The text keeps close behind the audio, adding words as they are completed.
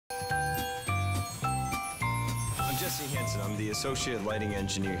I'm the Associate Lighting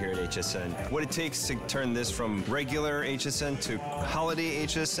Engineer here at HSN. What it takes to turn this from regular HSN to holiday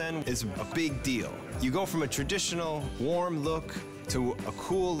HSN is a big deal. You go from a traditional warm look to a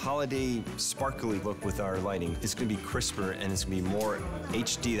cool holiday sparkly look with our lighting. It's going to be crisper and it's going to be more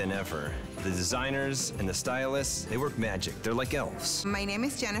HD than ever. The designers and the stylists, they work magic. They're like elves. My name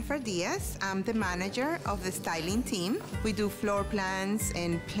is Jennifer Diaz. I'm the manager of the styling team. We do floor plans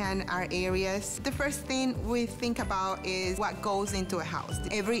and plan our areas. The first thing we think about is what goes into a house.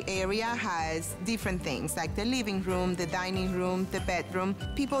 Every area has different things, like the living room, the dining room, the bedroom.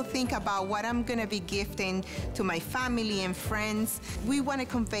 People think about what I'm gonna be gifting to my family and friends. We want to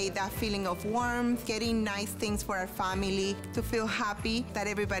convey that feeling of warmth, getting nice things for our family, to feel happy that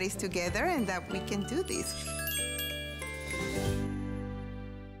everybody's together and that we can do this.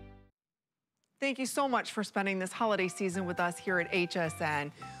 Thank you so much for spending this holiday season with us here at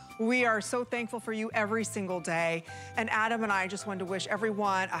HSN. We are so thankful for you every single day. And Adam and I just wanted to wish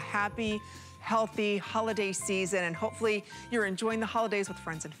everyone a happy, healthy holiday season, and hopefully you're enjoying the holidays with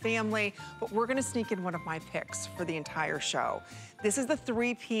friends and family. But we're gonna sneak in one of my picks for the entire show. This is the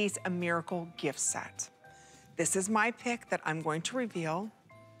 3-piece A Miracle gift set. This is my pick that I'm going to reveal.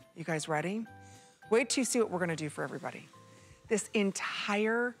 You guys ready? Wait till you see what we're gonna do for everybody. This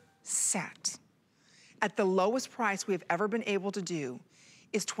entire set, at the lowest price we have ever been able to do,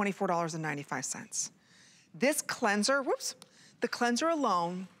 is $24.95. This cleanser, the cleanser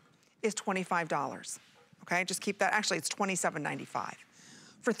alone is $25, okay? Just keep that, actually it's $27.95.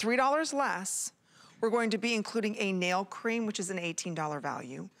 For $3 less, we're going to be including a nail cream, which is an $18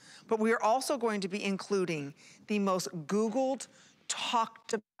 value, but we are also going to be including the most Googled,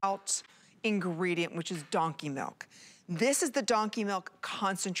 talked about ingredient, which is donkey milk. This is the donkey milk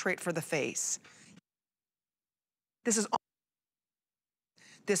concentrate for the face.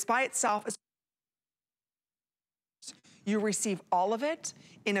 This by itself is, you receive all of it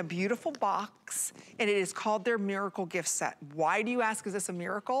in a beautiful box, and it is called their Miracle Gift Set. Why do you ask, is this a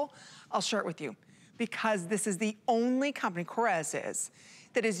miracle? I'll share it with you. Because this is the only company, Korres is,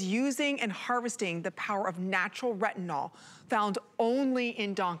 that is using and harvesting the power of natural retinol found only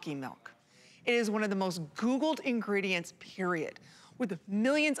in donkey milk. It is one of the most Googled ingredients, period, with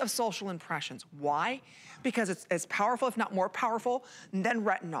millions of social impressions. Why? Because it's as powerful, if not more powerful, than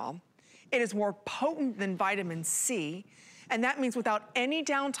retinol. It is more potent than vitamin C. And that means without any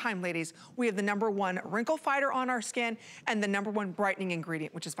downtime, ladies, we have the #1 wrinkle fighter on our skin and the #1 brightening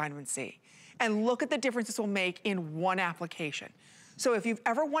ingredient, which is vitamin C. And look at the difference this will make in one application. So if you've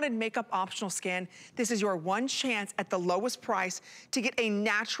ever wanted makeup optional skin, this is your one chance at the lowest price to get a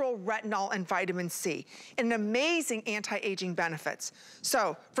natural retinol and vitamin C and amazing anti-aging benefits.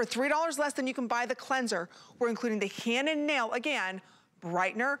 So for $3 less than you can buy the cleanser, we're including the hand and nail, again,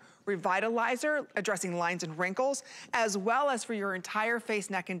 brightener, revitalizer, addressing lines and wrinkles, as well as for your entire face,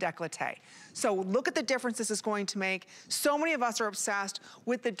 neck, and décolleté. So look at the difference this is going to make. So many of us are obsessed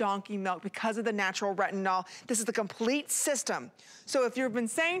with the donkey milk because of the natural retinol. This is the complete system. So if you've been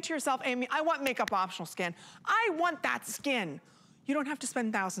saying to yourself, Amy, I want makeup optional skin, I want that skin, you don't have to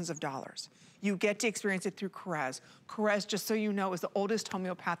spend thousands of dollars. You get to experience it through Korres. Korres, just so you know, is the oldest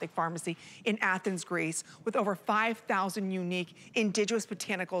homeopathic pharmacy in Athens, Greece, with over 5,000 unique indigenous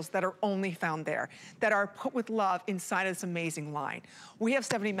botanicals that are only found there, that are put with love inside of this amazing line. We have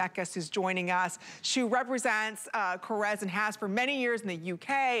Stephanie Mekas who's joining us. She represents Korres and has for many years in the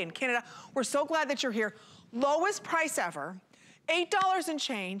UK and Canada. We're so glad that you're here. Lowest price ever. $8 and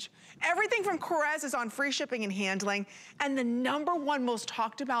change. Everything from Korres is on free shipping and handling. And the #1 most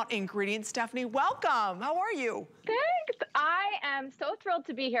talked about ingredient, Stephanie, welcome. How are you? Thanks. I am so thrilled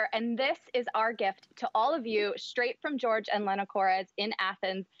to be here. And this is our gift to all of you, straight from George and Lena Korres in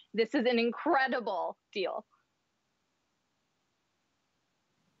Athens. This is an incredible deal.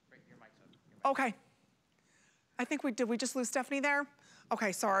 Okay. I think did we just lose Stephanie there?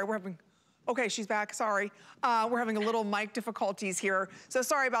 Okay, sorry, okay, she's back, sorry. We're having a little mic difficulties here. So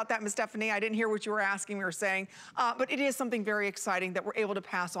sorry about that, Ms. Stephanie. I didn't hear what you were asking me or saying, but it is something very exciting that we're able to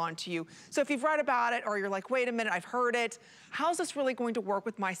pass on to you. So if you've read about it or you're like, wait a minute, I've heard it, how's this really going to work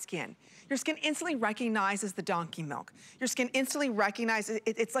with my skin? Your skin instantly recognizes the donkey milk. Your skin instantly recognizes,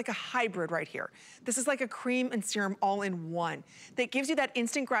 it's like a hybrid right here. This is like a cream and serum all in one that gives you that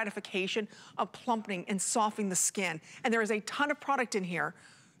instant gratification of plumping and softening the skin. And there is a ton of product in here,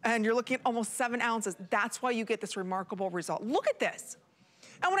 and you're looking at almost 7 ounces. That's why you get this remarkable result. Look at this.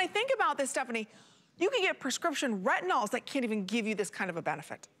 And when I think about this, Stephanie, you can get prescription retinols that can't even give you this kind of a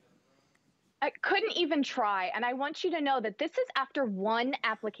benefit. I couldn't even try. And I want you to know that this is after one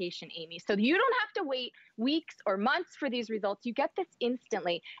application, Amy. So you don't have to wait weeks or months for these results. You get this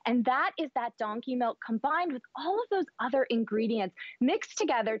instantly. And that is that donkey milk combined with all of those other ingredients mixed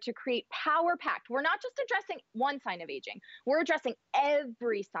together to create power packed. We're not just addressing one sign of aging. We're addressing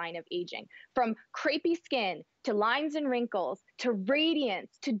every sign of aging, from crepey skin to lines and wrinkles, to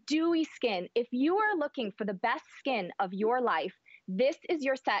radiance, to dewy skin. If you are looking for the best skin of your life, this is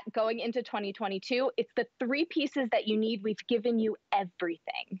your set going into 2022. It's the 3 pieces that you need. We've given you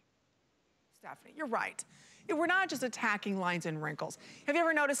everything. Stephanie, you're right. We're not just attacking lines and wrinkles. Have you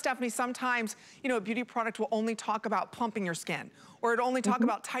ever noticed, Stephanie, sometimes, a beauty product will only talk about plumping your skin, or it'll only talk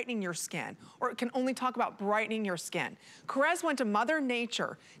about tightening your skin, or it can only talk about brightening your skin. Korres went to Mother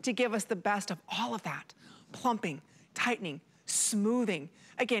Nature to give us the best of all of that. Plumping, tightening, smoothing.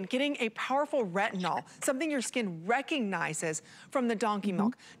 Again, getting a powerful retinol, something your skin recognizes from the donkey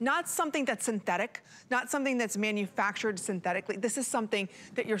milk. Not something that's synthetic, not something that's manufactured synthetically. This is something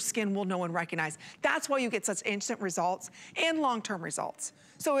that your skin will know and recognize. That's why you get such instant results and long-term results.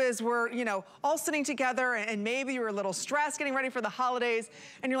 So as we're, all sitting together and maybe you're a little stressed getting ready for the holidays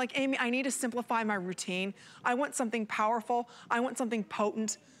and you're like, Amy, I need to simplify my routine. I want something powerful. I want something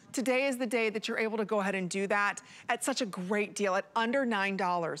potent. Today is the day that you're able to go ahead and do that at such a great deal, at under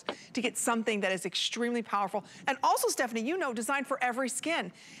 $9, to get something that is extremely powerful. And also, Stephanie, designed for every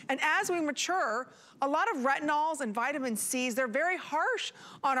skin. And as we mature, a lot of retinols and vitamin C's, they're very harsh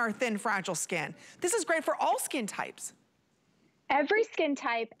on our thin, fragile skin. This is great for all skin types. Every skin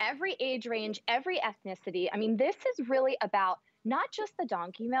type, every age range, every ethnicity. I mean, this is really about not just the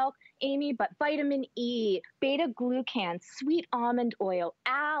donkey milk, Amy, but vitamin E, beta-glucan, sweet almond oil,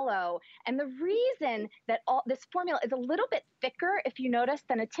 aloe. And the reason that this formula is a little bit thicker, if you notice,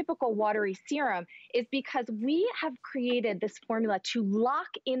 than a typical watery serum is because we have created this formula to lock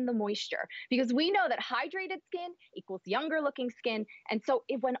in the moisture, because we know that hydrated skin equals younger looking skin. And so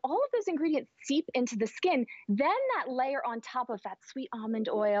when all of those ingredients seep into the skin, then that layer on top of that sweet almond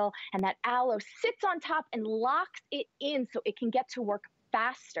oil and that aloe sits on top and locks it in so it can get to work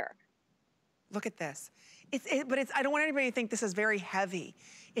faster. Look at this. I don't want anybody to think this is very heavy.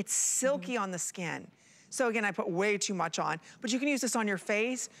 It's silky on the skin. So again, I put way too much on, but you can use this on your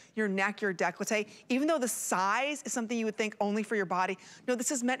face, your neck, your décolleté. Even though the size is something you would think only for your body, no,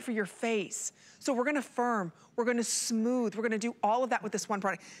 this is meant for your face. So we're gonna firm, we're gonna smooth, we're gonna do all of that with this one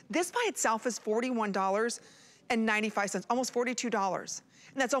product. This by itself is $41.95, almost $42.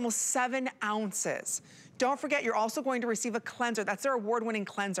 And that's almost 7 ounces. Don't forget, you're also going to receive a cleanser. That's their award-winning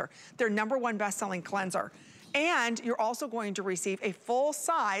cleanser, their #1 best-selling cleanser. And you're also going to receive a full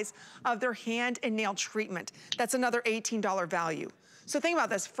size of their hand and nail treatment. That's another $18 value. So think about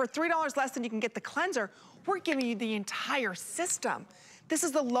this, for $3 less than you can get the cleanser, we're giving you the entire system. This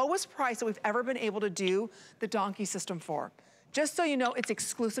is the lowest price that we've ever been able to do the donkey system for. Just so you know, it's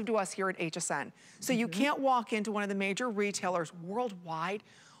exclusive to us here at HSN. So you can't walk into one of the major retailers worldwide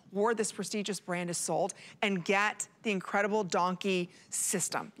where this prestigious brand is sold and get the incredible donkey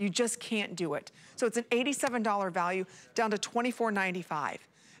system. You just can't do it. So it's an $87 value down to $24.95.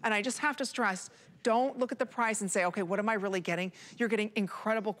 And I just have to stress, don't look at the price and say, okay, what am I really getting? You're getting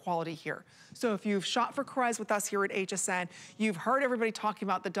incredible quality here. So if you've shot for Korres with us here at HSN, you've heard everybody talking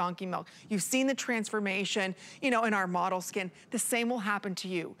about the donkey milk, you've seen the transformation, in our model skin, the same will happen to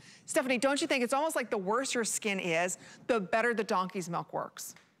you. Stephanie, don't you think it's almost like the worse your skin is, the better the donkey's milk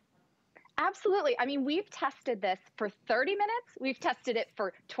works? Absolutely. I mean, we've tested this for 30 minutes. We've tested it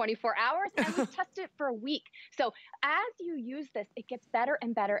for 24 hours, and we've tested it for a week. So as you use this, it gets better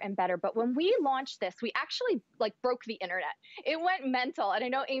and better and better. But when we launched this, we actually broke the internet. It went mental. And I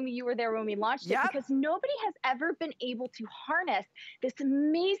know, Amy, you were there when we launched it, because nobody has ever been able to harness this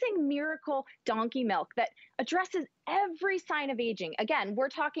amazing miracle donkey milk that addresses every sign of aging. Again, we're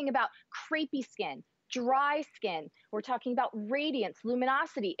talking about crepey skin, dry skin. We're talking about radiance,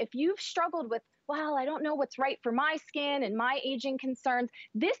 luminosity. If you've struggled with, well, I don't know what's right for my skin and my aging concerns,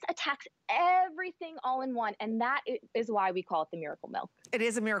 this attacks everything all in one. And that is why we call it the miracle milk. It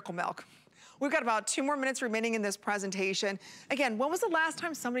is a miracle milk. We've got about 2 more minutes remaining in this presentation. Again, when was the last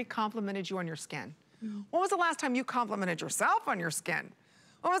time somebody complimented you on your skin? When was the last time you complimented yourself on your skin?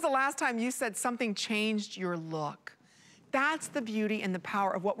 When was the last time you said something changed your look? That's the beauty and the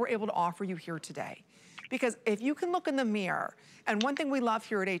power of what we're able to offer you here today. Because if you can look in the mirror, and one thing we love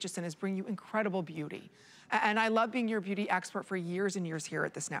here at HSN is bring you incredible beauty. And I love being your beauty expert for years and years here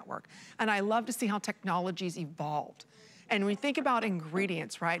at this network. And I love to see how technology's evolved. And we think about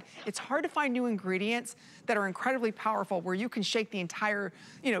ingredients, right? It's hard to find new ingredients that are incredibly powerful where you can shake the entire,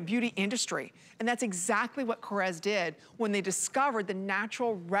 beauty industry. And that's exactly what Korres did when they discovered the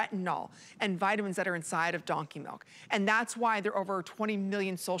natural retinol and vitamins that are inside of donkey milk. And that's why there are over 20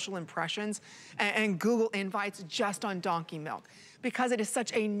 million social impressions and Google invites just on donkey milk, because it is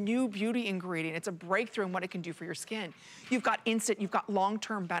such a new beauty ingredient. It's a breakthrough in what it can do for your skin. You've got instant, you've got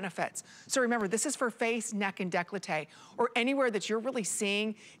long-term benefits. So remember, this is for face, neck, and décolleté, or anywhere that you're really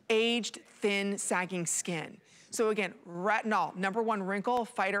seeing aged, thin, sagging skin. So again, retinol, #1 wrinkle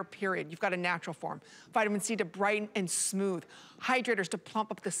fighter, period. You've got a natural form. Vitamin C to brighten and smooth. Hydrators to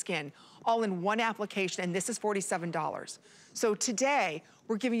plump up the skin, all in one application, and this is $47. So today,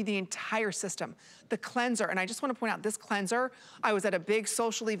 we're giving you the entire system. The cleanser, and I just wanna point out this cleanser, I was at a big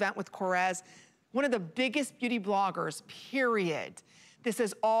social event with Korres, one of the biggest beauty bloggers, period. This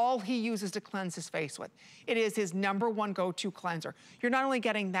is all he uses to cleanse his face with. It is his #1 go-to cleanser. You're not only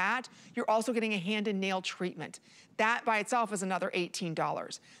getting that, you're also getting a hand and nail treatment. That by itself is another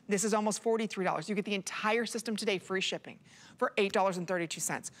 $18. This is almost $43. You get the entire system today, free shipping, for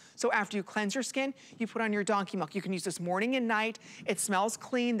 $8.32. So after you cleanse your skin, you put on your donkey milk. You can use this morning and night. It smells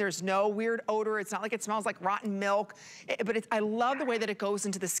clean. There's no weird odor. It's not like it smells like rotten milk. But I love the way that it goes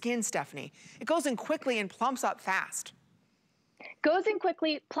into the skin, Stephanie. It goes in quickly and plumps up fast. Goes in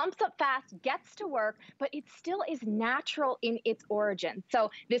quickly, plumps up fast, gets to work, but it still is natural in its origin.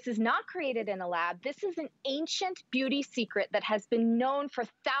 So this is not created in a lab. This is an ancient beauty secret that has been known for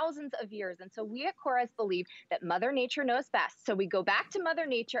thousands of years. And so we at Korres believe that Mother Nature knows best. So we go back to Mother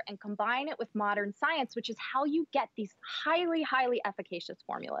Nature and combine it with modern science, which is how you get these highly, highly efficacious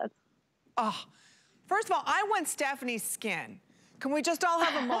formulas. Oh, first of all, I want Stephanie's skin. Can we just all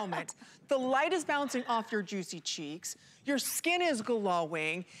have a moment? The light is bouncing off your juicy cheeks. Your skin is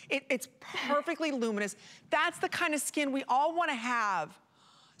glowing. It's perfectly luminous. That's the kind of skin we all want to have.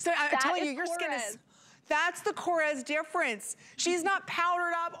 So I'm telling you, your skin is, that's the Korres difference. She's not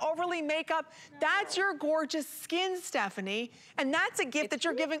powdered up, overly makeup. No. That's your gorgeous skin, Stephanie. And that's a gift that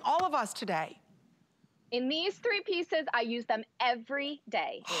you're giving all of us today. In these 3 pieces, I use them every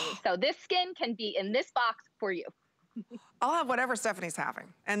day, Amy. So this skin can be in this box for you. I'll have whatever Stephanie's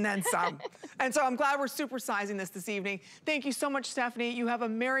having, and then some. And so I'm glad we're supersizing this evening. Thank you so much, Stephanie. You have a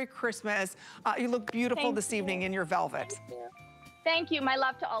Merry Christmas. You look beautiful this evening in your velvet. Thank you. My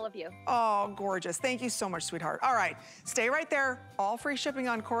love to all of you. Oh, gorgeous. Thank you so much, sweetheart. All right, stay right there. All free shipping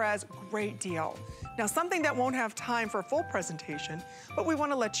on Korres. Great deal. Now, something that won't have time for a full presentation, but we want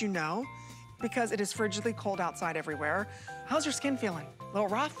to let you know, because it is frigidly cold outside everywhere. How's your skin feeling? A little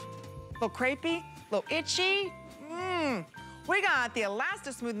rough? A little crepey? A little itchy? We got the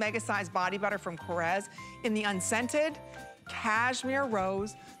Elastismooth Mega Size Body Butter from Korres in the unscented, cashmere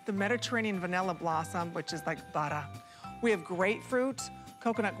rose, the Mediterranean vanilla blossom, which is like butter. We have grapefruit,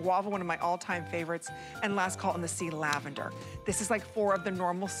 coconut guava, one of my all-time favorites, and last call in the sea lavender. This is like 4 of the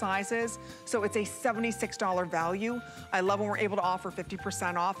normal sizes, so it's a $76 value. I love when we're able to offer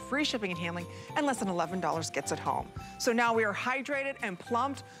 50% off, free shipping and handling, and less than $11 gets it home. So now we are hydrated and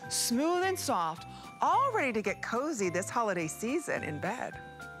plumped, smooth and soft, all ready to get cozy this holiday season in bed.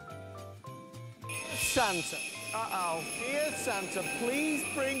 Santa. Uh-oh. Dear Santa, please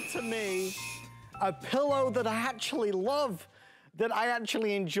bring to me a pillow that I actually love, that I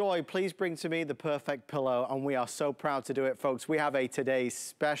actually enjoy. Please bring to me the perfect pillow, and we are so proud to do it, folks. We have a today's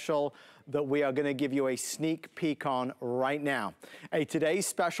special that we are gonna give you a sneak peek on right now. A today's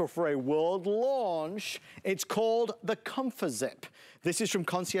special for a world launch. It's called the Comfort Zip. This is from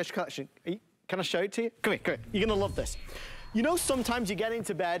Concierge Collection. Can I show it to you? Come here, come here. You're gonna love this. You know, sometimes you get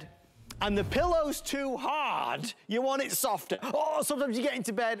into bed and the pillow's too hard, you want it softer. Oh, sometimes you get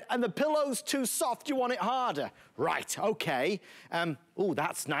into bed and the pillow's too soft, you want it harder. Right, okay. Oh,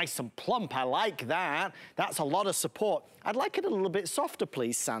 that's nice and plump, I like that. That's a lot of support. I'd like it a little bit softer,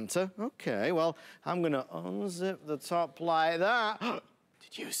 please, Santa. Okay, well, I'm gonna unzip the top like that.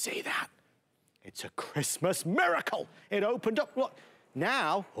 Did you see that? It's a Christmas miracle. It opened up, look.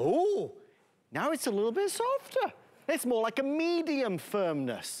 Now, oh, now it's a little bit softer. It's more like a medium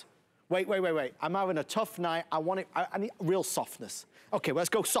firmness. Wait. I'm having a tough night. I need real softness. Okay, let's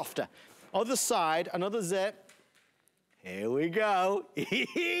go softer. Other side, another zip. Here we go.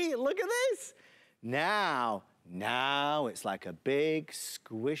 Look at this. Now it's like a big,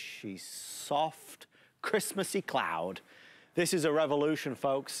 squishy, soft, Christmassy cloud. This is a revolution,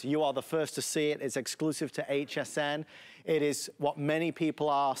 folks. You are the first to see it. It's exclusive to HSN. It is what many people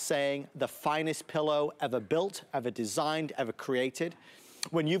are saying, the finest pillow ever built, ever designed, ever created.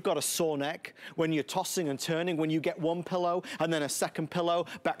 when you've got a sore neck, when you're tossing and turning, when you get one pillow and then a second pillow,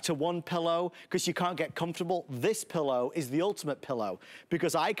 back to one pillow, because you can't get comfortable. This pillow is the ultimate pillow,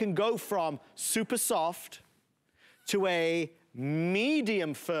 because I can go from super soft to a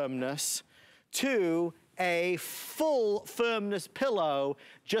medium firmness to a full firmness pillow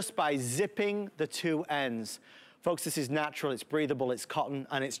just by zipping the two ends. Folks, this is natural, it's breathable, it's cotton,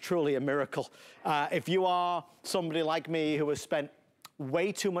 and it's truly a miracle. If you are somebody like me who has spent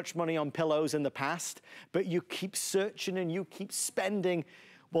way too much money on pillows in the past, but you keep searching and you keep spending,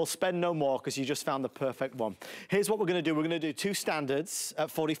 well, spend no more, because you just found the perfect one. Here's what we're gonna do. We're gonna do 2 standards at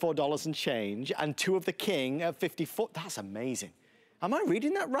 $44 and change, and 2 of the king at $54. That's amazing. Am I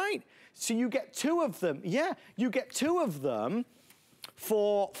reading that right? So you get 2 of them. Yeah, you get 2 of them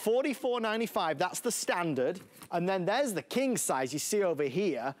for $44.95. That's the standard. And then there's the king size you see over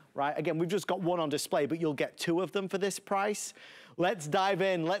here, right? Again, we've just got 1 on display, but you'll get 2 of them for this price. Let's dive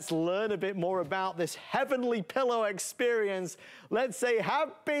in. Let's learn a bit more about this heavenly pillow experience. Let's say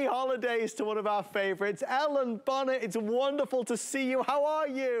happy holidays to one of our favorites. Ellen Bonnet, it's wonderful to see you. How are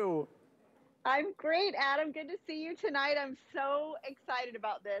you? I'm great, Adam. Good to see you tonight. I'm so excited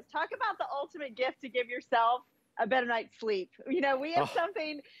about this. Talk about the ultimate gift to give yourself a better night's sleep. You know, we have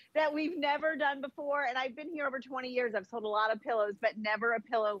something that we've never done before, and I've been here over 20 years. I've sold a lot of pillows, but never a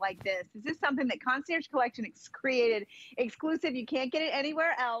pillow like this. This is something that Concierge Collection created exclusive. You can't get it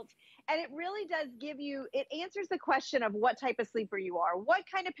anywhere else. And it really does give you, it answers the question of what type of sleeper you are. What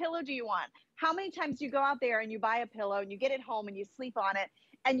kind of pillow do you want? How many times do you go out there and you buy a pillow and you get it home and you sleep on it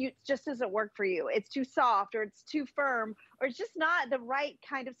and it just doesn't work for you? It's too soft, or it's too firm, or it's just not the right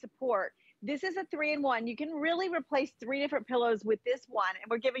kind of support. This is a 3-in-1. You can really replace 3 different pillows with this one, and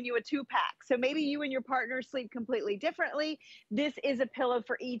we're giving you a 2-pack. So maybe you and your partner sleep completely differently. This is a pillow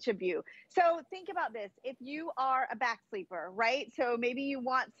for each of you. So think about this. If you are a back sleeper, right? So maybe you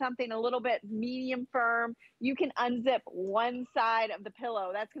want something a little bit medium firm. You can unzip one side of the pillow.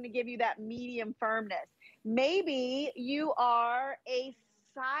 That's going to give you that medium firmness. Maybe you are a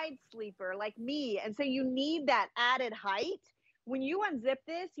side sleeper like me, and so you need that added height. When you unzip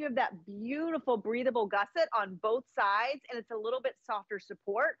this, you have that beautiful breathable gusset on both sides, and it's a little bit softer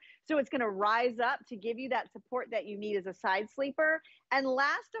support. So it's going to rise up to give you that support that you need as a side sleeper. And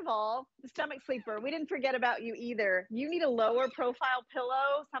last of all, the stomach sleeper. We didn't forget about you either. You need a lower profile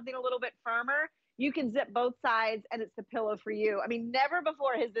pillow, something a little bit firmer. You can zip both sides, and it's the pillow for you. I mean, never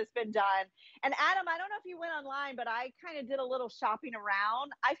before has this been done. And Adam, I don't know if you went online, but I kind of did a little shopping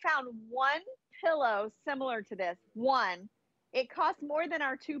around. I found one pillow similar to this, one. It costs more than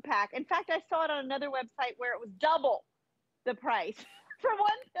our 2-pack. In fact, I saw it on another website where it was double the price for one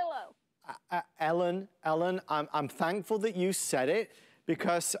pillow. Ellen, I'm thankful that you said it,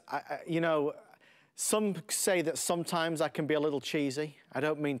 because, you know, some say that sometimes I can be a little cheesy. I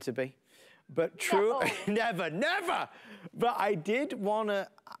don't mean to be, but true, no. never. But I did wanna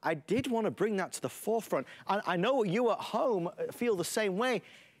bring that to the forefront. I know you at home feel the same way.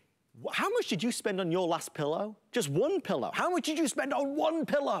 How much did you spend on your last pillow? Just one pillow. How much did you spend on one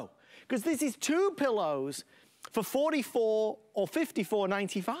pillow? Because this is 2 pillows for $44 or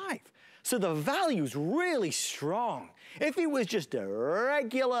 $54.95. So the value's really strong. If it was just a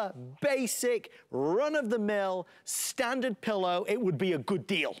regular, basic, run-of-the-mill, standard pillow, it would be a good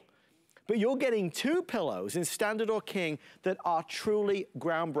deal. But you're getting 2 pillows in standard or king that are truly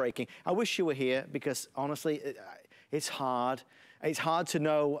groundbreaking. I wish you were here, because honestly, it's hard. It's hard to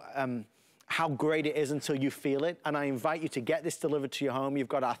know how great it is until you feel it. And I invite you to get this delivered to your home. You've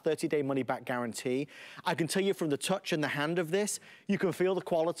got our 30-day money-back guarantee. I can tell you from the touch and the hand of this, you can feel the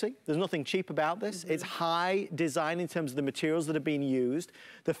quality. There's nothing cheap about this. It's high design in terms of the materials that are being used,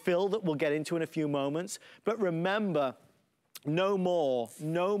 the fill that we'll get into in a few moments. But remember, no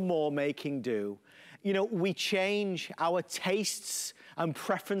more making do. You know, we change, our tastes and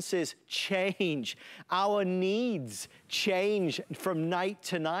preferences change. Our needs change from night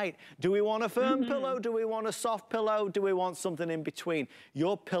to night. Do we want a firm pillow? Do we want a soft pillow? Do we want something in between?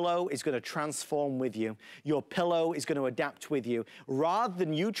 Your pillow is going to transform with you. Your pillow is going to adapt with you. Rather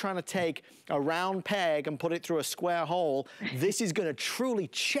than you trying to take a round peg and put it through a square hole, this is going to truly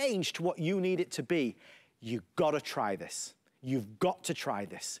change to what you need it to be. You've got to try this. You've got to try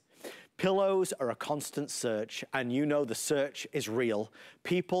this. Pillows are a constant search, and you know the search is real.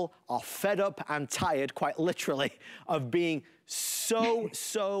 People are fed up and tired, quite literally, of being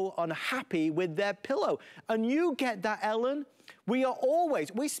so unhappy with their pillow. And you get that, Ellen.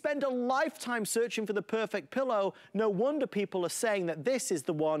 We spend a lifetime searching for the perfect pillow. No wonder people are saying that this is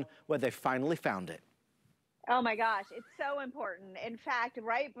the one where they finally found it. Oh my gosh, it's so important. In fact,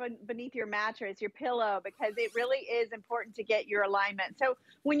 right beneath your mattress, your pillow, because it really is important to get your alignment. So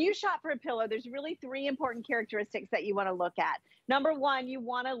when you shop for a pillow, there's really 3 important characteristics that you want to look at. Number 1, you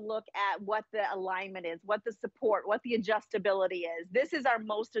want to look at what the alignment is, what the support, what the adjustability is. This is our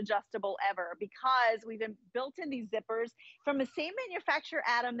most adjustable ever because we've built in these zippers from the same manufacturer,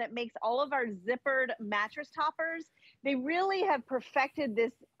 Adam, that makes all of our zippered mattress toppers. They really have perfected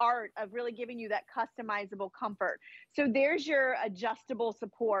this art of really giving you that customizable comfort. So there's your adjustable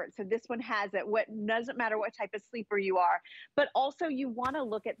support. So this one has it. What doesn't matter what type of sleeper you are, but also you want to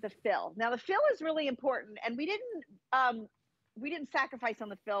look at the fill. Now the fill is really important, and we didn't sacrifice on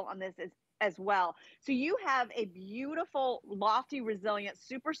the fill on this as well. So you have a beautiful, lofty, resilient,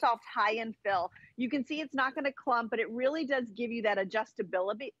 super soft, high-end fill. You can see it's not going to clump, but it really does give you that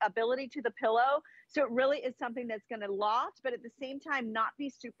adjustability ability to the pillow. So it really is something that's going to loft, but at the same time, not be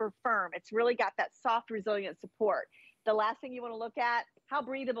super firm. It's really got that soft, resilient support. The last thing you want to look at, how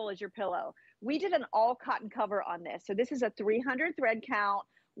breathable is your pillow? We did an all cotton cover on this. So this is a 300 thread count,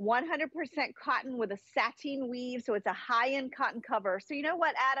 100% cotton with a sateen weave. So it's a high-end cotton cover. So you know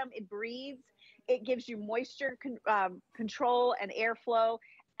what, Adam? It breathes. It gives you moisture control and airflow.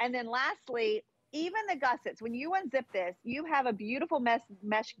 And then lastly, even the gussets, when you unzip this, you have a beautiful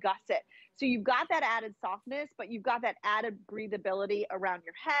mesh gusset. So you've got that added softness, but you've got that added breathability around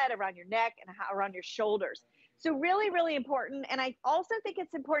your head, around your neck, and around your shoulders. So really, really important. And I also think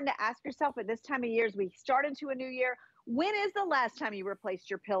it's important to ask yourself at this time of year, as we start into a new year, when is the last time you replaced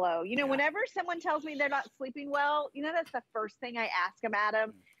your pillow? You know, whenever someone tells me they're not sleeping well, you know, that's the first thing I ask them,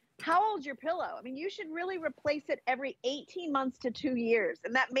 Adam. How old's your pillow? I mean, you should really replace it every 18 months to 2 years.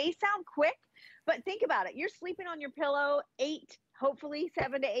 And that may sound quick, but think about it. You're sleeping on your pillow 8, hopefully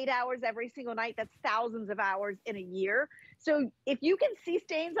 7 to 8 hours every single night. That's thousands of hours in a year. So if you can see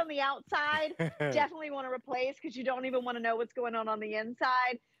stains on the outside, definitely want to replace, because you don't even want to know what's going on the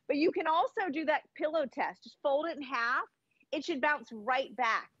inside. But you can also do that pillow test. Just fold it in half. It should bounce right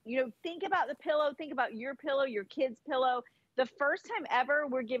back. You know, think about the pillow. Think about your pillow, your kid's pillow. The first time ever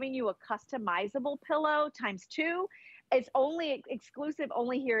we're giving you a customizable pillow ×2. It's only exclusive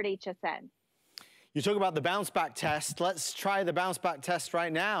only here at HSN. You talk about the bounce back test. Let's try the bounce back test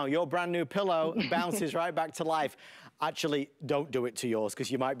right now. Your brand new pillow bounces right back to life. Actually, don't do it to yours, because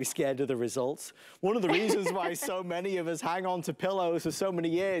you might be scared of the results. One of the reasons why so many of us hang on to pillows for so many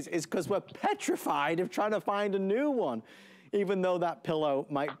years is because we're petrified of trying to find a new one, even though that pillow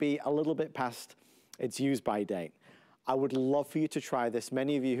might be a little bit past its use-by date. I would love for you to try this.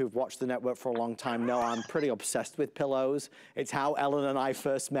 Many of you who've watched the network for a long time know I'm pretty obsessed with pillows. It's how Ellen and I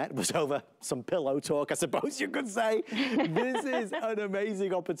first met, was over some pillow talk, I suppose you could say. This is an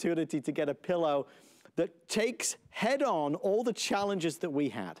amazing opportunity to get a pillow that takes head on all the challenges that we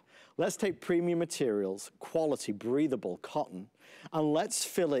had. Let's take premium materials, quality, breathable cotton, and let's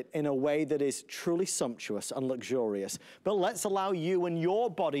fill it in a way that is truly sumptuous and luxurious. But let's allow you and your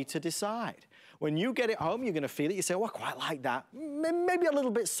body to decide. When you get it home, you're gonna feel it. You say, oh, I quite like that. Maybe a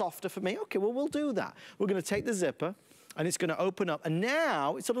little bit softer for me. Okay, well, we'll do that. We're gonna take the zipper, and it's gonna open up. And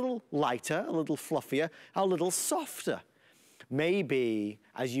now it's a little lighter, a little fluffier, a little softer. Maybe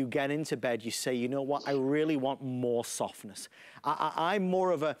as you get into bed, you say, you know what, I really want more softness. I'm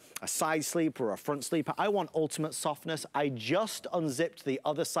more of a side sleeper or a front sleeper. I want ultimate softness. I just unzipped the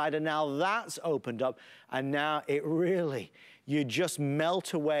other side, and now that's opened up, and now it really, you just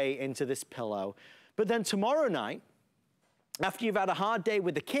melt away into this pillow. But then tomorrow night, after you've had a hard day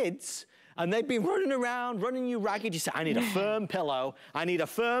with the kids, and they've been running around, running you ragged, you say, I need a firm pillow. I need a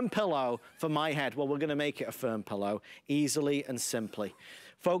firm pillow for my head. Well, we're gonna make it a firm pillow, easily and simply.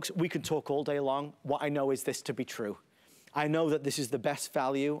 Folks, we can talk all day long. What I know is this to be true. I know that this is the best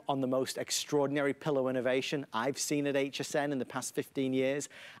value on the most extraordinary pillow innovation I've seen at HSN in the past 15 years.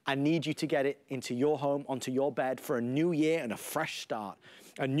 I need you to get it into your home, onto your bed for a new year and a fresh start.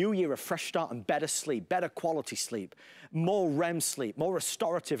 A new year, a fresh start, and better sleep, better quality sleep, more REM sleep, more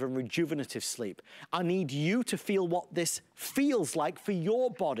restorative and rejuvenative sleep. I need you to feel what this feels like for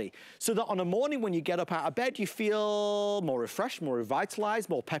your body, so that on a morning when you get up out of bed, you feel more refreshed, more revitalized,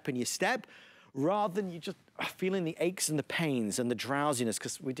 more pep in your step, rather than you just feeling the aches and the pains and the drowsiness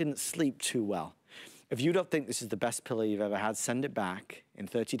because we didn't sleep too well. If you don't think this is the best pillow you've ever had, send it back in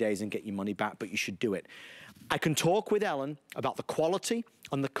 30 days and get your money back, but you should do it. I can talk with Ellen about the quality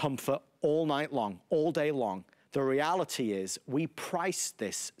and the comfort all night long, all day long. The reality is we priced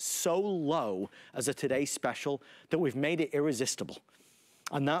this so low as a Today Special that we've made it irresistible.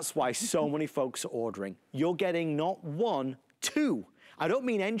 And that's why so many folks are ordering. You're getting not 1, 2. I don't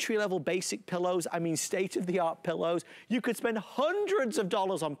mean entry-level basic pillows, I mean state-of-the-art pillows. You could spend hundreds of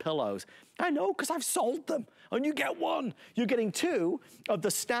dollars on pillows. I know, because I've sold them. And you get one. You're getting two of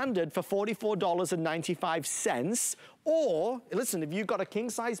the standard for $44.95. Or, listen, if you've got a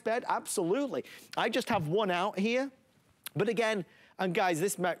king-size bed, absolutely. I just have one out here. But again, and guys,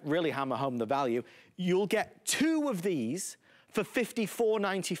 this might really hammer home the value. You'll get two of these for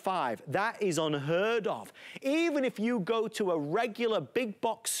 $54.95. That is unheard of. Even if you go to a regular big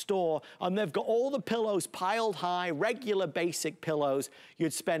box store and they've got all the pillows piled high, regular basic pillows,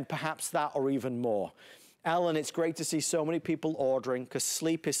 you'd spend perhaps that or even more. Ellen, it's great to see so many people ordering, because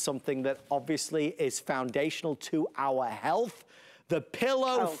sleep is something that obviously is foundational to our health. The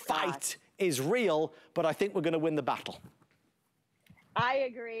pillow fight is real, but I think we're going to win the battle. I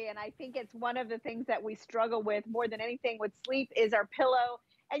agree, and I think it's one of the things that we struggle with more than anything with sleep is our pillow.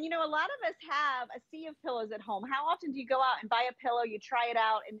 And you know, a lot of us have a sea of pillows at home. How often do you go out and buy a pillow, you try it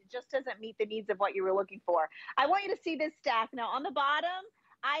out, and it just doesn't meet the needs of what you were looking for? I want you to see this stack. Now, on the bottom,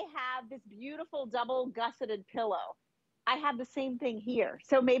 I have this beautiful double gusseted pillow. I have the same thing here.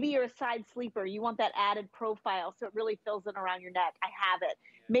 So maybe you're a side sleeper. You want that added profile so it really fills in around your neck. I have it.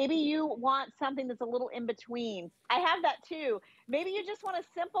 Maybe you want something that's a little in between. I have that too. Maybe you just want a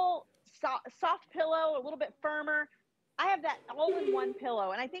simple, soft pillow, a little bit firmer. I have that all-in-one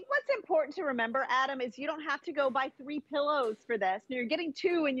pillow. And I think what's important to remember, Adam, is you don't have to go buy 3 pillows for this. You're getting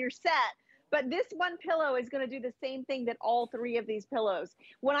 2 in your set. But this one pillow is going to do the same thing that all 3 of these pillows.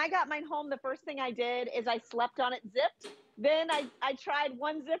 When I got mine home, the first thing I did is I slept on it zipped. Then I tried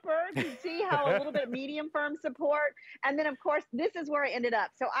one zipper to see how a little bit medium firm support. And then, of course, this is where I ended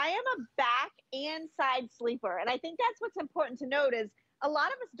up. So I am a back and side sleeper. And I think that's what's important to note is a lot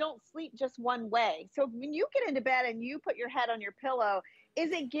of us don't sleep just one way. So when you get into bed and you put your head on your pillow,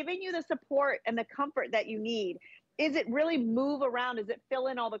 is it giving you the support and the comfort that you need? Is it really move around? Does it fill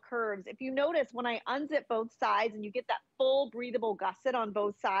in all the curves? If you notice, when I unzip both sides and you get that full breathable gusset on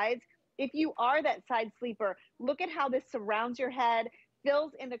both sides, if you are that side sleeper, look at how this surrounds your head,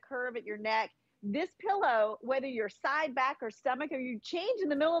 fills in the curve at your neck. This pillow, whether you're side, back, or stomach, or you change in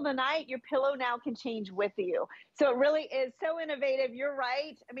the middle of the night, your pillow now can change with you. So it really is so innovative. You're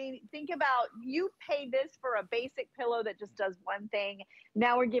right. I mean, think about, you pay this for a basic pillow that just does one thing.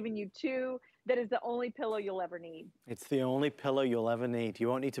 Now we're giving you 2. That is the only pillow you'll ever need. It's the only pillow you'll ever need. You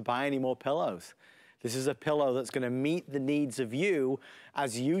won't need to buy any more pillows. This is a pillow that's going to meet the needs of you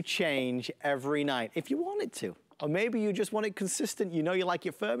as you change every night, if you want it to. Or maybe you just want it consistent. You know you like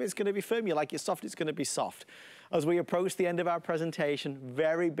it firm, it's going to be firm. You like it soft, it's going to be soft. As we approach the end of our presentation,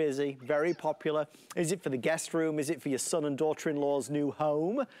 very busy, very popular. Is it for the guest room? Is it for your son and daughter-in-law's new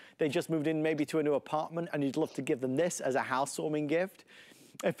home? They just moved in maybe to a new apartment and you'd love to give them this as a housewarming gift.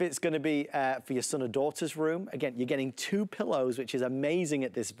 If it's going to be for your son or daughter's room, again, you're getting 2 pillows, which is amazing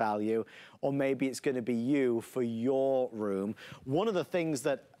at this value, or maybe it's going to be you for your room. One of the things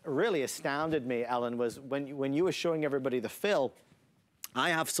that really astounded me, Ellen, was when you were showing everybody the fill, I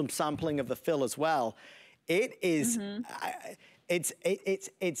have some sampling of the fill as well. It is, I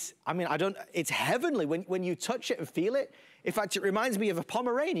mean, it's heavenly when you touch it and feel it. In fact, it reminds me of a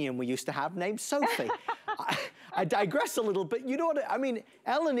Pomeranian we used to have named Sophie. I digress a little, but you know what I mean,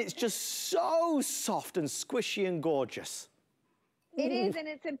 Ellen, it's just so soft and squishy and gorgeous. It is, and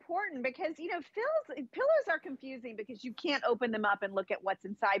it's important because, you know, pillows are confusing because you can't open them up and look at what's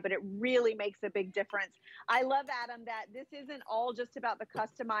inside, but it really makes a big difference. I love, Adam, that this isn't all just about the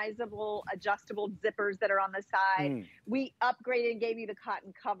customizable, adjustable zippers that are on the side. We upgraded and gave you the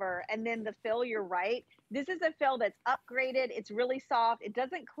cotton cover, and then the fill, you're right. This is a fill that's upgraded. It's really soft. It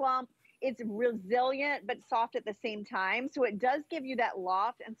doesn't clump. It's resilient, but soft at the same time. So it does give you that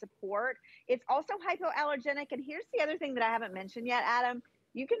loft and support. It's also hypoallergenic. And here's the other thing that I haven't mentioned yet, Adam.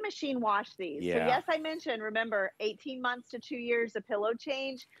 You can machine wash these. Yeah. So yes, I mentioned, remember, 18 months to 2 years, a pillow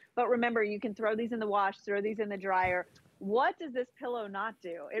change. But remember, you can throw these in the wash, throw these in the dryer. What does this pillow not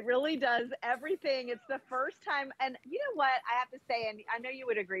do? It really does everything. It's the first time. And you know what? I have to say, and I know you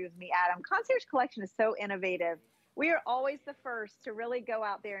would agree with me, Adam, Concierge Collection is so innovative. We are always the first to really go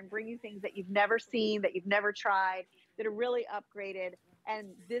out there and bring you things that you've never seen, that you've never tried, that are really upgraded.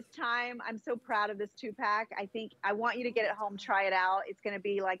 And this time, I'm so proud of this 2-pack. I think I want you to get it home, try it out. It's going to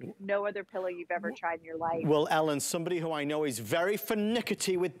be like no other pillow you've ever tried in your life. Well, Ellen, somebody who I know is very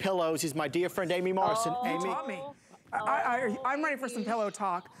finicky with pillows is my dear friend Amy Morrison. Amy, taught me. I'm ready for some pillow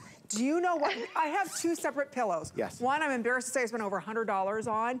talk. Do you know what? I have 2 separate pillows. Yes. One, I'm embarrassed to say I spent over $100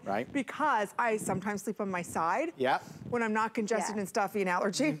 on. Right. Because I sometimes sleep on my side. Yeah. When I'm not congested and stuffy and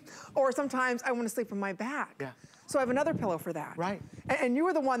allergy. Or sometimes I want to sleep on my back. Yeah. So I have another pillow for that. Right. And you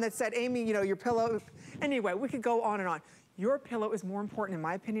were the one that said, Amy, you know, your pillow. Anyway, we could go on and on. Your pillow is more important, in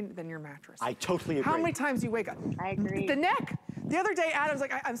my opinion, than your mattress. I totally agree. How many times do you wake up? I agree. The neck. The other day, Adam's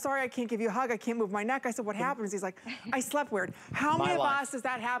like, I'm sorry, I can't give you a hug. I can't move my neck. I said, what happens? He's like, I slept weird. How many of us does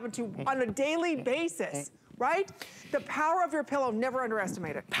that happen to on a daily basis? Right? The power of your pillow, never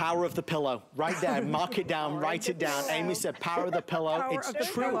underestimate it. Power of the pillow. Right there, mark it down, write it down. Amy said power of the pillow. Power It's of the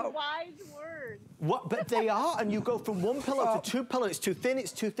true. pillow. Wise words. What? But they are, and you go from one pillow to two pillows. It's too thin,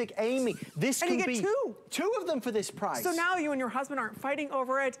 it's too thick. Amy, this And can you get be two of them for this price. So now you and your husband aren't fighting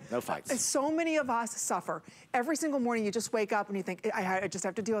over it. No fights. And so many of us suffer. Every single morning you just wake up and you think, I just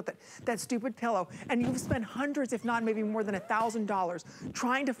have to deal with it. That stupid pillow. And you've spent hundreds, if not maybe more than $1,000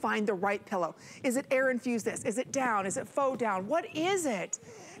 trying to find the right pillow. Is it air infused this? Is it down? Is it faux down? What is it?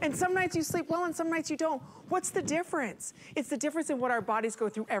 And some nights you sleep well and some nights you don't. What's the difference? It's the difference in what our bodies go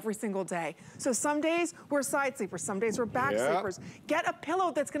through every single day. So some days we're side sleepers, some days we're back sleepers. Get a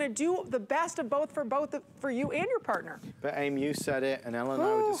pillow that's gonna do the best of both for you and your partner. But Amy, you said it, and Ellen and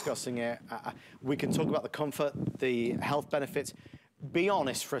I were discussing it. We can talk about the comfort, the health benefits. Be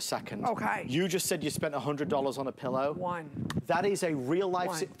honest for a second. Okay. You just said you spent $100 on a pillow. One. That is a real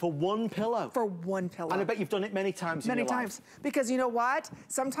life for one pillow. For one pillow. And I bet you've done it many times in your life. Many times. Because you know what?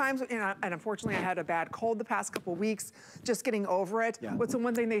 Sometimes, and unfortunately I had a bad cold the past couple weeks, just getting over it. Yeah. What's the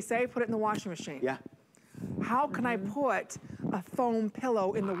one thing they say? Put it in the washing machine. Yeah. How can I put a foam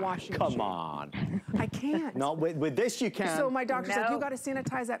pillow in the washing machine? Come on. I can't. Not with this you can. So my doctor said, you gotta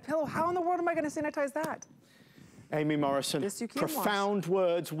sanitize that pillow. How in the world am I gonna sanitize that? Amy Morrison, Yes, you can profound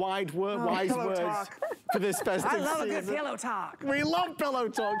words, wise words talk. for this festive I love a season. good pillow talk. We love pillow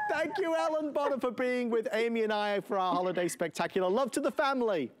talk. Thank you, Ellen Bonner, for being with Amy and I for our holiday spectacular. Love to the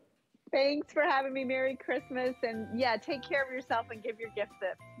family. Thanks for having me. Merry Christmas. And yeah, take care of yourself and give your gift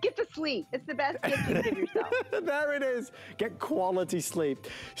to sleep. It's the best gift you can give yourself. There it is. Get quality sleep.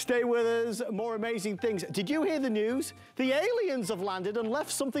 Stay with us. More amazing things. Did you hear the news? The aliens have landed and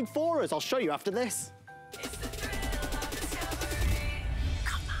left something for us. I'll show you after this.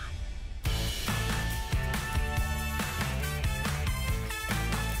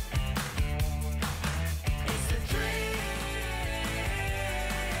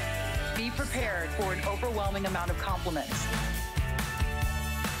 Be prepared for an overwhelming amount of compliments.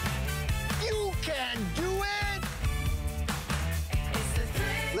 You can do it!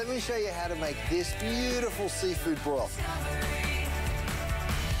 Let me show you how to make this beautiful seafood broth.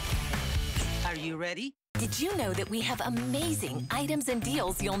 Are you ready? Did you know that we have amazing items and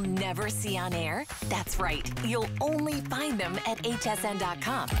deals you'll never see on air? That's right. You'll only find them at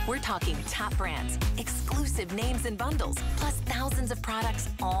hsn.com. We're talking top brands, exclusive names and bundles, plus thousands of products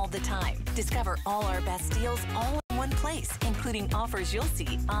all the time. Discover all our best deals all in one place, including offers you'll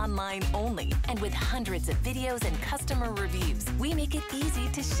see online only. And with hundreds of videos and customer reviews, we make it easy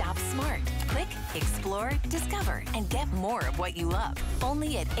to shop smart. Click, explore, discover, and get more of what you love.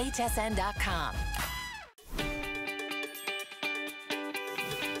 Only at hsn.com.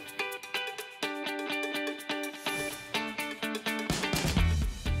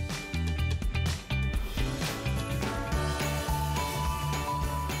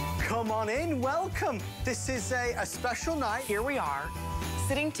 Come on in, welcome. This is a special night. Here we are,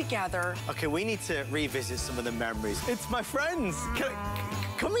 sitting together. Okay, we need to revisit some of the memories. It's my friends.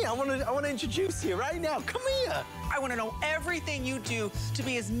 Come here, I want to introduce you right now. Come here. I want to know everything you do to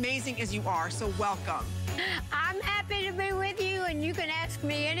be as amazing as you are, so welcome. I'm happy to be with you, and you can ask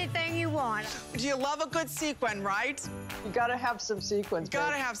me anything you want. Do you love a good sequin, right? You gotta have some sequins.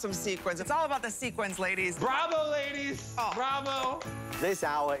 Gotta have some sequins. It's all about the sequins, ladies. Bravo, ladies. Oh. Bravo. This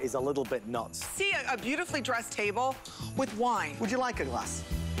hour is a little bit nuts. See a beautifully dressed table with wine. Would you like a glass?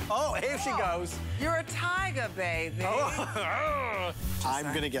 Oh, here she goes. You're a tiger, baby. Oh.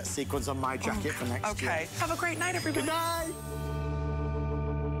 I'm gonna get sequins on my jacket for next year. Okay. Have a great night, everybody. Good night.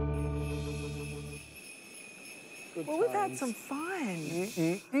 Well, we've had some fun.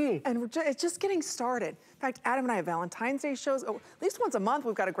 And it's just getting started. In fact, Adam and I have Valentine's Day shows. Oh, at least once a month,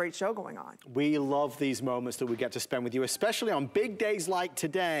 we've got a great show going on. We love these moments that we get to spend with you, especially on big days like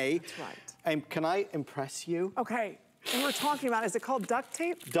today. That's right. And can I impress you? Okay. And we're talking about, is it called duct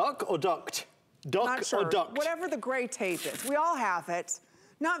tape? Duck or duct? Duck Not sure. or duct? Whatever the gray tape is. We all have it.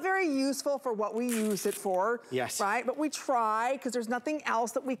 Not very useful for what we use it for. Yes. Right? But we try, because there's nothing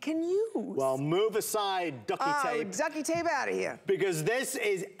else that we can use. Well, move aside, ducky tape. Ducky tape out of here. Because this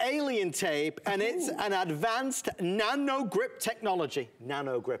is alien tape, and it's an advanced nano grip technology.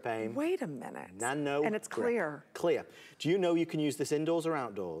 Nano grip, aim. Wait a minute. Nano And it's grip. clear. Clear. Do you know you can use this indoors or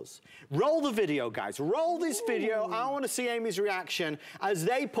outdoors? Roll the video, guys. Roll this video. I want to see Amy's reaction as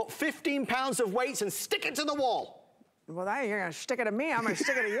they put 15 pounds of weights and stick it to the wall. Well, you're gonna stick it at me, I'm gonna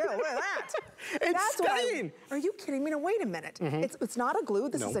stick it at you. Look at that. It's staying. Are you kidding me? No, wait a minute. It's not a glue,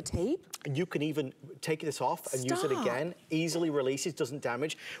 this is a tape. And you can even take this off and use it again. Easily releases, doesn't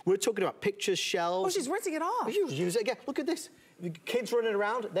damage. We're talking about pictures, shelves. Oh, she's rinsing it off. You use it again. Look at this. The kids running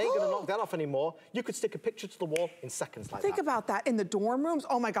around, they ain't gonna knock that off anymore. You could stick a picture to the wall in seconds like that. Think about that in the dorm rooms.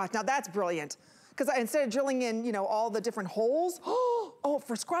 Oh my gosh, now that's brilliant. Because instead of drilling in, you know, all the different holes, oh,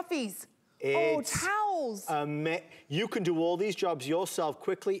 for scruffies. Towels. You can do all these jobs yourself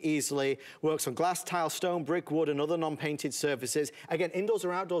quickly, easily. Works on glass, tile, stone, brick, wood, and other non-painted surfaces. Again, indoors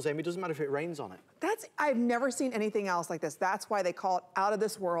or outdoors, Amy, it doesn't matter if it rains on it. I've never seen anything else like this. That's why they call it out of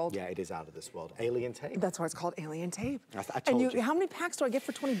this world. Yeah, it is out of this world. Alien tape. That's why it's called alien tape. I told you. How many packs do I get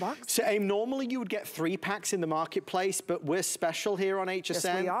for 20 bucks? So, Amy, normally you would get 3 packs in the marketplace, but we're special here on HSN.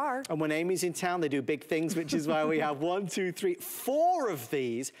 Yes, we are. And when Amy's in town, they do big things, which is why we have 1, 2, 3, 4 of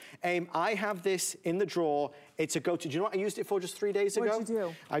these. I have this in the drawer. It's a go-to. Do you know what I used it for just 3 days ago? What'd you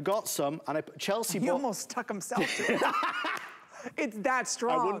do? I got some, and Chelsea bought... He almost stuck himself to it. It's that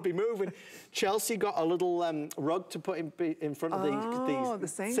strong. I wouldn't be moving. Chelsea got a little rug to put in front of the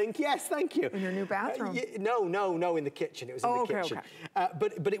sink? Sink, yes, thank you. In your new bathroom? No, in the kitchen. It was in the kitchen. Okay.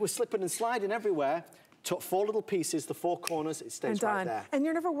 But it was slipping and sliding everywhere. Took 4 little pieces, the 4 corners, it stays right there. And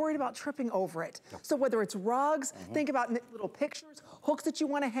you're never worried about tripping over it. No. So whether it's rugs, think about little pictures, hooks that you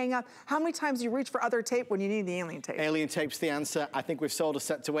want to hang up. How many times do you reach for other tape when you need the alien tape? Alien tape's the answer. I think we've sold a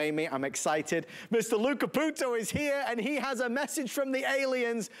set to Amy. I'm excited. Mr. Lou Caputo is here, and he has a message from the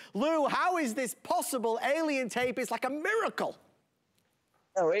aliens. Lou, how is this possible? Alien tape is like a miracle.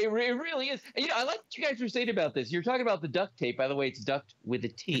 Oh, it really is. And, you know, I like what you guys were saying about this. You're talking about the duct tape. By the way, it's duct with a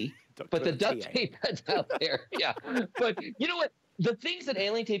T. But the duct tape that's out there, yeah. But you know what? The things that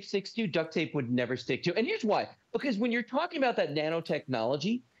alien tape sticks to, duct tape would never stick to. And here's why. Because when you're talking about that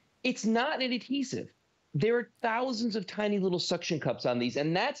nanotechnology, it's not an adhesive. There are thousands of tiny little suction cups on these,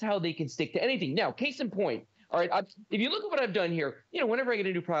 and that's how they can stick to anything. Now, case in point, all right, if you look at what I've done here, you know, whenever I get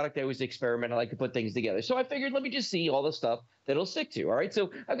a new product, I always experiment. I like to put things together. So I figured, let me just see all the stuff that it'll stick to, all right? So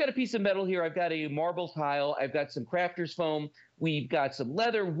I've got a piece of metal here. I've got a marble tile. I've got some crafter's foam. We've got some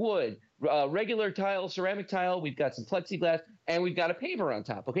leather, wood, regular tile, ceramic tile. We've got some plexiglass, and we've got a paver on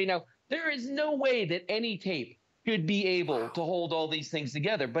top, okay? Now, there is no way that any tape could be able to hold all these things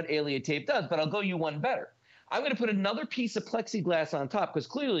together, but alien tape does. But I'll go you one better. I'm going to put another piece of plexiglass on top because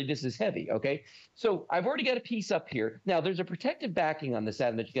clearly this is heavy, okay? So I've already got a piece up here. Now, there's a protective backing on this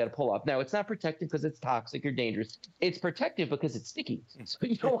end that you got to pull off. Now, it's not protective because it's toxic or dangerous. It's protective because it's sticky. So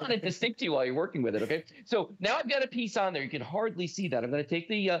you don't want it to stick to you while you're working with it, okay? So now I've got a piece on there. You can hardly see that. I'm going to take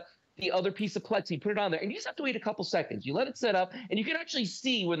the other piece of plexi, put it on there, and you just have to wait a couple seconds. You let it set up, and you can actually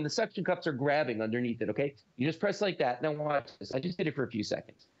see when the suction cups are grabbing underneath it, okay? You just press like that. Now watch this. I just did it for a few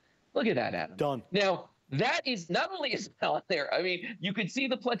seconds. Look at that, Adam. Done. Now, that is not only is it on there, I mean, you could see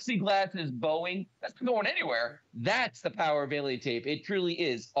the plexiglass is bowing. That's not going anywhere. That's the power of alien tape. It truly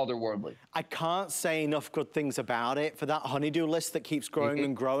is otherworldly. I can't say enough good things about it. For that honeydew list that keeps growing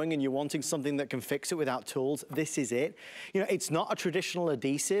and growing and you're wanting something that can fix it without tools, this is it. You know, it's not a traditional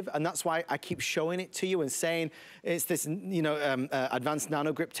adhesive, and that's why I keep showing it to you and saying it's this, you know, advanced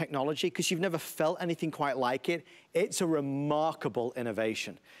nano grip technology, because you've never felt anything quite like it. It's a remarkable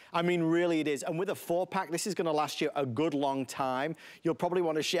innovation. I mean, really it is. And with a 4-pack, this is gonna last you a good long time. You'll probably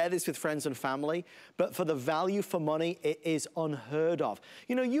want to share this with friends and family, but for the value for money, it is unheard of.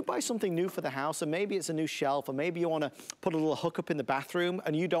 You know, you buy something new for the house, and maybe it's a new shelf, or maybe you want to put a little hookup in the bathroom,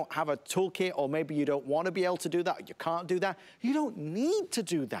 and you don't have a toolkit, or maybe you don't want to be able to do that, or you can't do that. You don't need to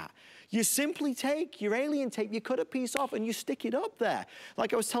do that. You simply take your alien tape, you cut a piece off, and you stick it up there.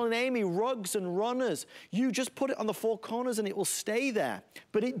 Like I was telling Amy, rugs and runners, you just put it on the 4 corners and it will stay there,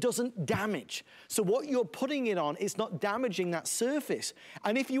 but it doesn't damage. So what you're putting it on is not damaging that surface.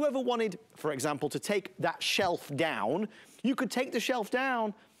 And if you ever wanted, for example, to take that shelf down, you could take the shelf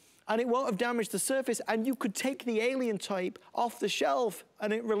down and it won't have damaged the surface, and you could take the alien tape off the shelf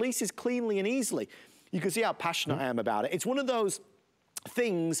and it releases cleanly and easily. You can see how passionate I am about it. It's one of those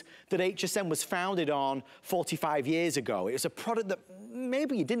things that HSN was founded on 45 years ago. It was a product that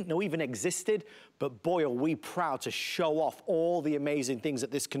maybe you didn't know even existed, but boy, are we proud to show off all the amazing things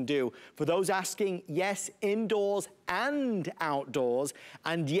that this can do. For those asking, yes, indoors and outdoors,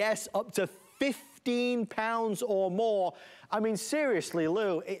 and yes, up to 15 pounds or more. I mean, seriously,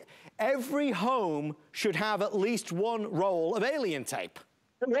 Lou, every home should have at least 1 roll of alien tape.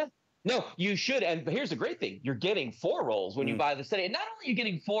 Yeah. No, you should. And here's the great thing. You're getting 4 rolls when you buy the set. And not only are you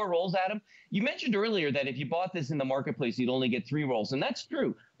getting 4 rolls, Adam, you mentioned earlier that if you bought this in the marketplace, you'd only get 3 rolls. And that's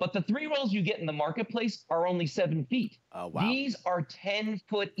true. But the 3 rolls you get in the marketplace are only 7 feet. Oh, wow. These are 10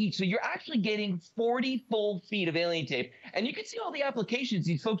 foot each. So you're actually getting 40 full feet of alien tape. And you can see all the applications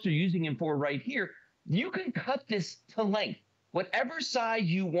these folks are using it for right here. You can cut this to length, whatever size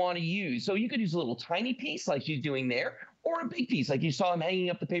you want to use. So you could use a little tiny piece like she's doing there, or a big piece like you saw him hanging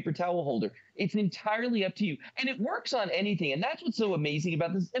up the paper towel holder. It's entirely up to you. And it works on anything. And that's what's so amazing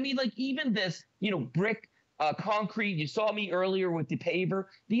about this. I mean, like even this, brick, concrete, you saw me earlier with the paver.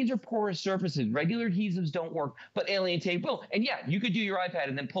 These are porous surfaces. Regular adhesives don't work, but alien tape will. And yeah, you could do your iPad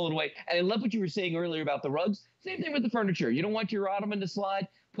and then pull it away. And I love what you were saying earlier about the rugs. Same thing with the furniture. You don't want your ottoman to slide,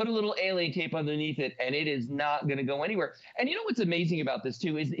 put a little alien tape underneath it, and it is not going to go anywhere. And you know what's amazing about this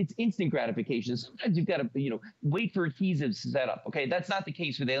too is it's instant gratification. Sometimes you've got to, wait for adhesives to set up. Okay, that's not the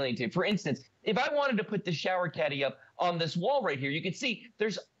case with alien tape. For instance, if I wanted to put the shower caddy up on this wall right here, you can see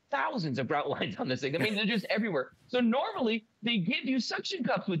there's thousands of grout lines on this thing. I mean, they're just everywhere. So normally they give you suction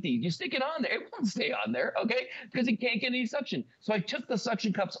cups with these. You stick it on there. It won't stay on there, okay? Because it can't get any suction. So I took the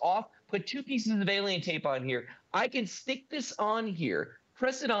suction cups off, put 2 pieces of alien tape on here. I can stick this on here,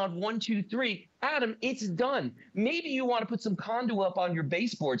 press it on 1, 2, 3. Adam, it's done. Maybe you want to put some conduit up on your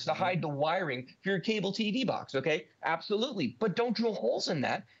baseboards to hide the wiring for your cable TV box, okay? Absolutely. But don't drill holes in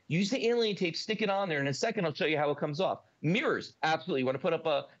that. Use the alien tape, stick it on there. In a second, I'll show you how it comes off. Mirrors, absolutely. You want to put up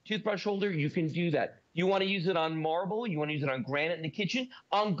a toothbrush holder? You can do that. You want to use it on marble? You want to use it on granite in the kitchen?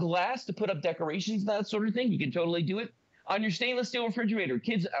 On glass to put up decorations, that sort of thing? You can totally do it. On your stainless steel refrigerator,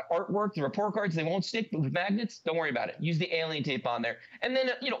 kids' artwork, the report cards, they won't stick with magnets. Don't worry about it. Use the alien tape on there. And then,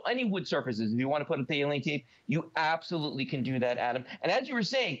 any wood surfaces, if you want to put up the alien tape, you absolutely can do that, Adam. And as you were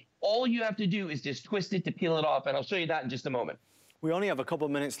saying, all you have to do is just twist it to peel it off. And I'll show you that in just a moment. We only have a couple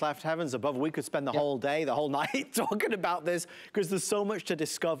of minutes left, heavens above. We could spend the whole day, the whole night talking about this because there's so much to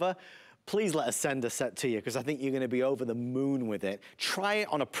discover. Please let us send a set to you because I think you're going to be over the moon with it. Try it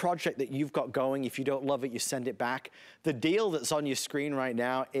on a project that you've got going. If you don't love it, you send it back. The deal that's on your screen right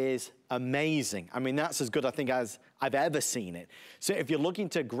now is amazing. I mean, that's as good, I think, as I've ever seen it. So if you're looking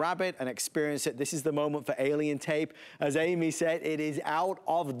to grab it and experience it, this is the moment for alien tape. As Amy said, it is out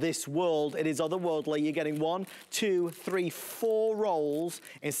of this world. It is otherworldly. You're getting 1, 2, 3, 4 rolls.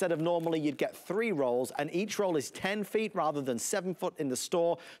 Instead of normally you'd get 3 rolls, and each roll is 10 feet rather than 7 foot in the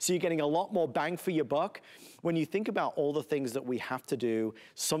store. So you're getting a lot more bang for your buck. When you think about all the things that we have to do,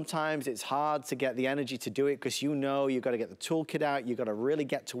 sometimes it's hard to get the energy to do it because you've got to get the toolkit out, you've got to really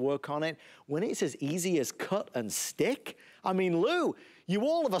get to work on it. When it's as easy as cut and stick, I mean, Lou, you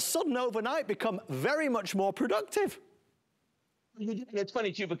all of a sudden overnight become very much more productive. It's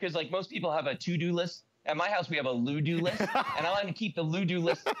funny too, because like most people have a to-do list. At my house, we have a Lou-do list, and I like to keep the Lou-do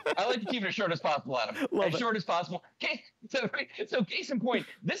list. I like to keep it as short as possible, Adam. As short as possible. Okay, so case in point,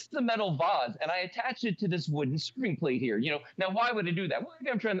 this is a metal vase, and I attached it to this wooden screen plate here. Now why would I do that? Well,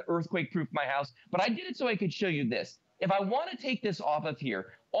 I'm trying to earthquake-proof my house, but I did it so I could show you this. If I want to take this off of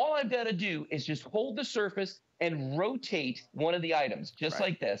here, all I've got to do is just hold the surface and rotate one of the items, just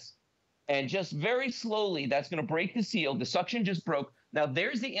like this. And just very slowly, that's going to break the seal. The suction just broke. Now,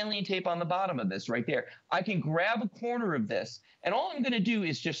 there's the alien tape on the bottom of this right there. I can grab a corner of this, and all I'm going to do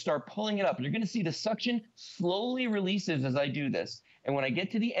is just start pulling it up. You're going to see the suction slowly releases as I do this. And when I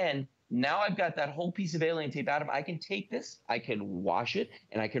get to the end, now I've got that whole piece of alien tape out of it. I can take this, I can wash it,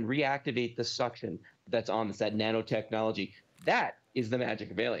 and I can reactivate the suction that's on this, that nanotechnology. That is the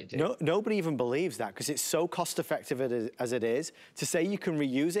magic of alien tape. Nobody even believes that because it's so cost effective as it is to say you can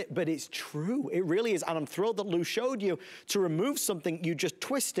reuse it, but it's true. It really is. And I'm thrilled that Lou showed you to remove something, you just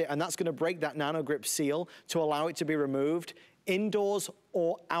twist it and that's going to break that nano grip seal to allow it to be removed. Indoors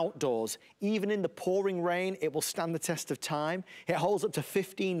or outdoors, even in the pouring rain, it will stand the test of time. It holds up to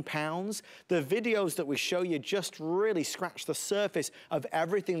 15 pounds. The videos that we show you just really scratch the surface of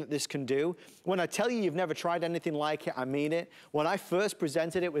everything that this can do. When I tell you you've never tried anything like it, I mean it. When I first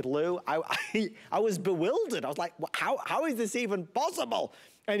presented it with Lou, I was bewildered. I was like, how is this even possible?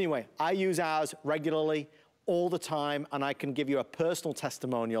 Anyway, I use ours regularly, all the time, and I can give you a personal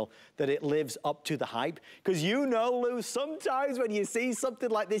testimonial that it lives up to the hype. Because Lou, sometimes when you see something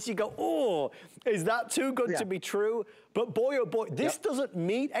like this, you go, oh, is that too good to be true? But boy, oh boy, this doesn't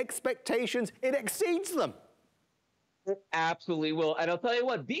meet expectations, it exceeds them. It absolutely will. And I'll tell you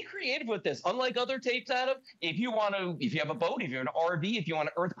what, be creative with this. Unlike other tapes, Adam, if you have a boat, if you're an RV, if you want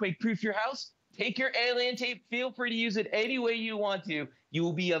to earthquake-proof your house, take your alien tape, feel free to use it any way you want to. You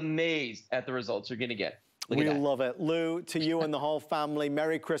will be amazed at the results you're going to get. We love it. Lou, to you and the whole family,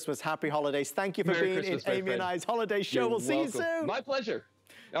 Merry Christmas, Happy Holidays. Thank you for being in Amy and I's holiday show. We'll see you soon. My pleasure.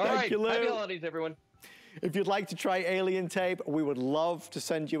 All right. you, Lou. Happy holidays, everyone. If you'd like to try Alien Tape, we would love to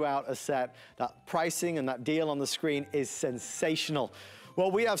send you out a set. That pricing and that deal on the screen is sensational. Well,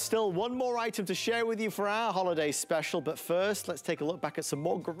 we have still one more item to share with you for our holiday special, but first, let's take a look back at some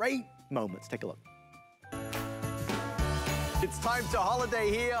more great moments. Take a look. It's time to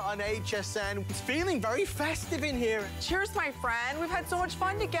holiday here on HSN. It's feeling very festive in here. Cheers, my friend. We've had so much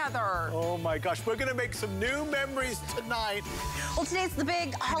fun together. Oh my gosh, we're gonna make some new memories tonight. Well, today's the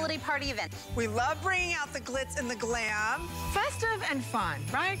big holiday party event. We love bringing out the glitz and the glam. Festive and fun,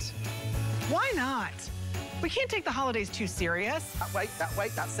 right? Why not? We can't take the holidays too serious. That way,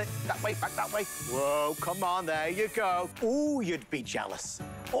 that's it. That way, back that way. Whoa, come on, there you go. Oh, you'd be jealous.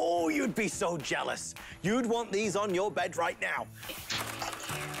 Oh, you'd be so jealous. You'd want these on your bed right now.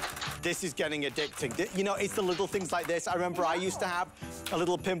 This is getting addicting. You know, it's the little things like this. I remember I used to have a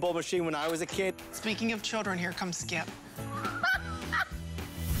little pinball machine when I was a kid. Speaking of children, here comes Skip.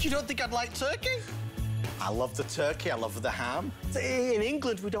 You don't think I'd like turkey? I love the turkey, I love the ham. In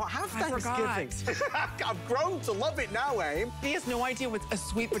England, we don't have Thanksgiving. I've grown to love it now, Aim. He has no idea what a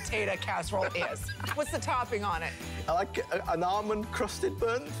sweet potato casserole is. What's the topping on it? I like an almond-crusted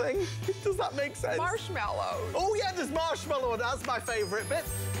burnt thing. Does that make sense? Marshmallows. Oh, yeah, there's marshmallow. That's my favorite bit.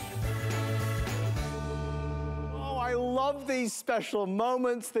 I love these special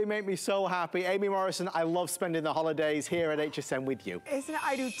moments. They make me so happy. Amy Morrison, I love spending the holidays here at HSN with you. Isn't it?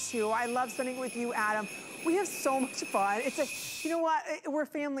 I do too. I love spending it with you, Adam. We have so much fun. You know what? We're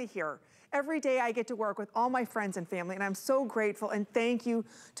family here. Every day I get to work with all my friends and family, and I'm so grateful, and thank you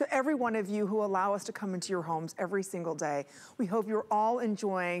to every one of you who allow us to come into your homes every single day. We hope you're all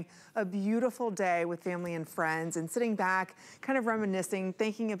enjoying a beautiful day with family and friends and sitting back, kind of reminiscing,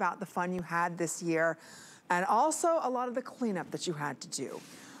 thinking about the fun you had this year. And also a lot of the cleanup that you had to do.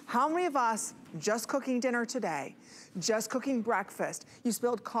 How many of us just cooking dinner today, just cooking breakfast, you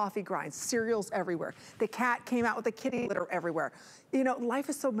spilled coffee grinds, cereals everywhere. The cat came out with the kitty litter everywhere. You know, life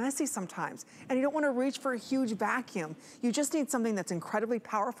is so messy sometimes, and you don't want to reach for a huge vacuum. You just need something that's incredibly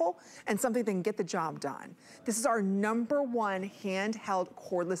powerful and something that can get the job done. This is our #1 handheld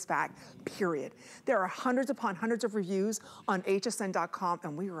cordless vac, period. There are hundreds upon hundreds of reviews on hsn.com,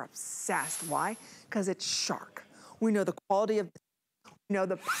 and we are obsessed. Why? Because it's Shark. We know the quality of this. We know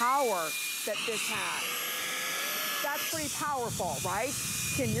the power that this has. That's pretty powerful, right?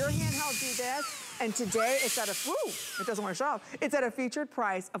 Can your handheld do this? And today it's at it doesn't want to show up. It's at a featured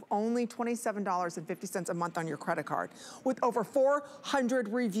price of only $27.50 a month on your credit card with over 400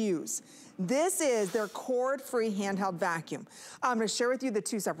 reviews. This is their cord-free handheld vacuum. I'm going to share with you the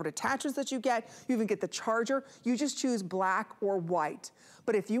 2 separate attachments that you get. You even get the charger. You just choose black or white.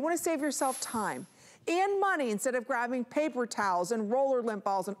 But if you want to save yourself time and money instead of grabbing paper towels and roller lint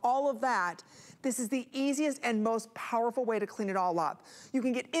balls and all of that, this is the easiest and most powerful way to clean it all up. You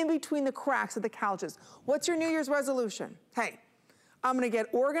can get in between the cracks of the couches. What's your New Year's resolution? Hey, I'm gonna get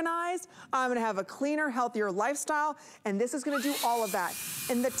organized, I'm gonna have a cleaner, healthier lifestyle, and this is gonna do all of that.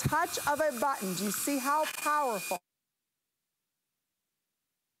 In the touch of a button, do you see how powerful?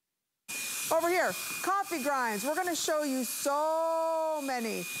 Over here, coffee grinds. We're gonna show you so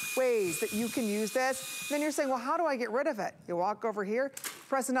many ways that you can use this. And then you're saying, well, how do I get rid of it? You walk over here,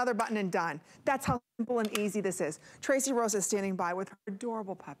 press another button and done. That's how simple and easy this is. Tracy Rose is standing by with her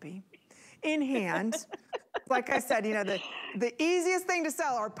adorable puppy in hand. Like I said, you know, the easiest thing to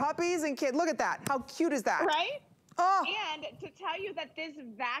sell are puppies and kids. Look at that, how cute is that? Right? Oh. And to tell you that this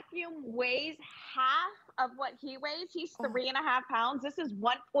vacuum weighs half of what he weighs, he's 3.5 pounds. This is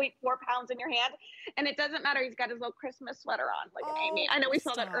 1.4 pounds in your hand. And it doesn't matter, he's got his little Christmas sweater on, like an Amy. I know we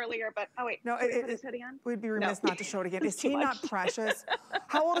saw that earlier, but oh wait, no, his hoodie on? We'd be remiss not to show it again. Is he not precious?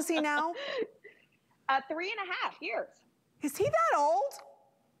 How old is he now? 3.5 years. Is he that old?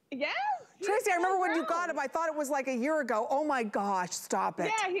 Yes. Tracy, I remember when you got him, I thought it was like a year ago. Oh my gosh, stop it.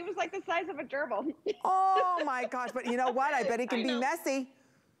 Yeah, he was like the size of a gerbil. Oh my gosh, but you know what? I bet he can be messy.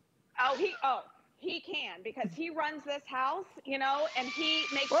 He can, because he runs this house, you know, and he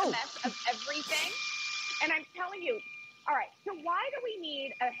makes a mess of everything. And I'm telling you, all right, so why do we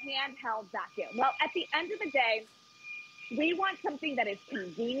need a handheld vacuum? Well, at the end of the day, we want something that is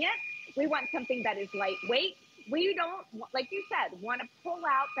convenient. We want something that is lightweight. We don't, like you said, want to pull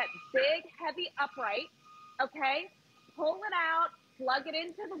out that big, heavy upright, okay? Pull it out, plug it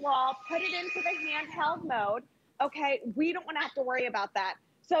into the wall, put it into the handheld mode, okay? We don't want to have to worry about that.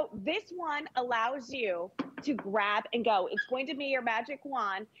 So this one allows you to grab and go. It's going to be your magic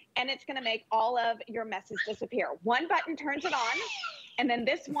wand, and it's going to make all of your messes disappear. One button turns it on, and then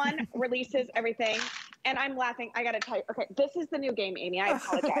this one releases everything. And I'm laughing. I got to tell you. Okay, this is the new game, Amy. I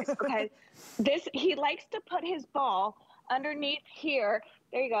apologize. Okay, he likes to put his ball underneath here.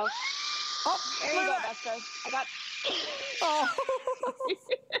 There you go. Oh, there you go, Besta. I got. Oh.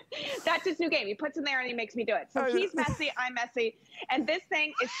 That's his new game. He puts in there and he makes me do it. So he's messy, I'm messy, and this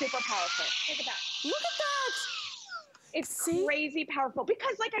thing is super powerful. Look at that. Look at that. It's crazy powerful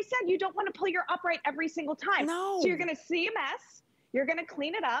because, like I said, you don't want to pull your upright every single time. No. So you're going to see a mess, you're going to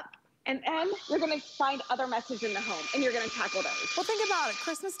clean it up, and then you're going to find other messes in the home, and you're going to tackle those. Well, think about it.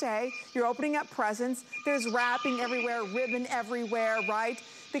 Christmas Day, you're opening up presents. There's wrapping everywhere, ribbon everywhere, right?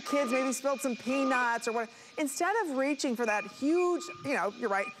 The kids maybe spilled some peanuts or what. Instead of reaching for that huge, you know, you're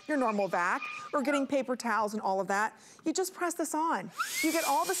right, your normal vac, or getting paper towels and all of that, you just press this on. You get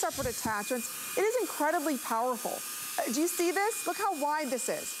all the separate attachments. It is incredibly powerful. Do you see this? Look how wide this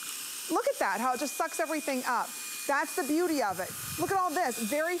is. Look at that, how it just sucks everything up. That's the beauty of it. Look at all this,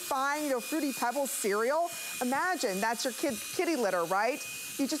 very fine, you know, Fruity Pebbles cereal. Imagine that's your kitty litter, right?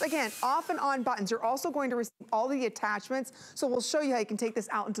 You just, again, off and on buttons. You're also going to receive all the attachments. So we'll show you how you can take this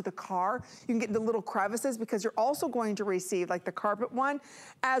out into the car. You can get into little crevices because you're also going to receive like the carpet one,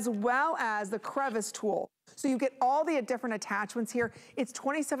 as well as the crevice tool. So you get all the different attachments here. It's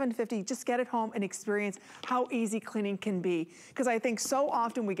 $27.50. Just get it home and experience how easy cleaning can be. Because I think so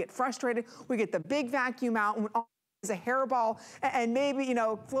often we get frustrated. We get the big vacuum out and all is a hairball and maybe, you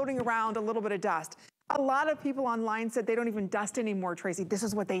know, floating around a little bit of dust. A lot of people online said they don't even dust anymore, Tracy. This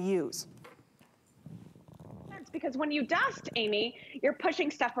is what they use. That's because when you dust, Amy, you're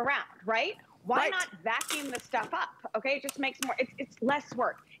pushing stuff around, right? Why not vacuum the stuff up, okay? It just makes more, it's less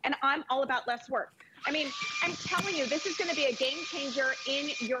work. And I'm all about less work. I mean, I'm telling you, this is gonna be a game changer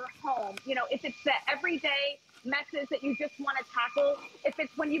in your home. You know, if it's the everyday messes that you just want to tackle, if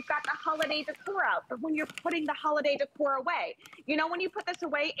it's when you've got the holiday decor out, or when you're putting the holiday decor away. You know, when you put this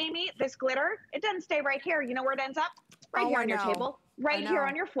away, Amy, this glitter, it doesn't stay right here. You know where it ends up? Right here on your table, right here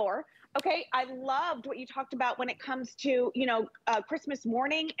on your floor. Okay, I loved what you talked about when it comes to, you know, Christmas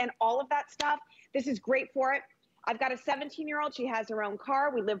morning and all of that stuff. This is great for it. I've got a 17-year-old. She has her own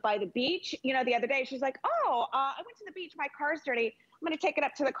car. We live by the beach. You know, the other day, she's like, oh, I went to the beach. My car's dirty. I'm going to take it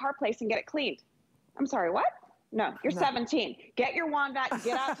up to the car place and get it cleaned. I'm sorry, what? No, you're 17. Get your wand back,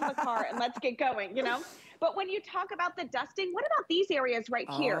 get out to the car, and let's get going, you know? But when you talk about the dusting, what about these areas right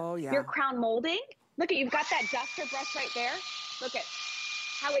here? Oh, yeah. Your crown molding. Look at, you've got that duster brush right there. Look at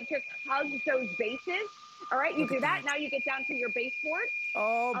how it just hugs those bases. All right, you do that. Now you get down to your baseboard.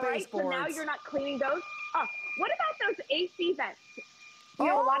 Oh, all right, so now you're not cleaning those. Oh, what about those AC vents? You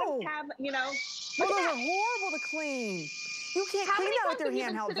know, a lot of them have, you know. Those are horrible to clean. You can't clean that with your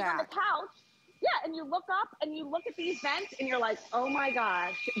handheld vac. On the couch? Yeah, and you look up and you look at these vents and you're like, oh my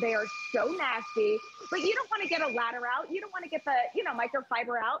gosh, they are so nasty. But you don't want to get a ladder out. You don't want to get the, you know,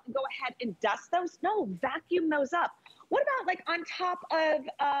 microfiber out and go ahead and dust those. No, vacuum those up. What about like on top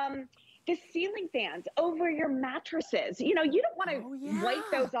of the ceiling fans over your mattresses? You know, you don't want to wipe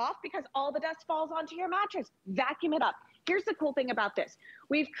those off because all the dust falls onto your mattress. Vacuum it up. Here's the cool thing about this.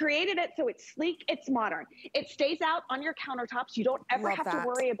 We've created it so it's sleek, it's modern. It stays out on your countertops. You don't ever have to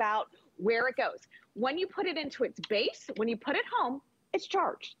worry about where it goes. When you put it into its base, when you put it home, it's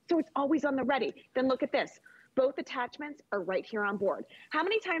charged. So it's always on the ready. Then look at this. Both attachments are right here on board. How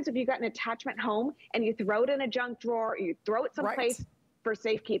many times have you got an attachment home and you throw it in a junk drawer or you throw it someplace for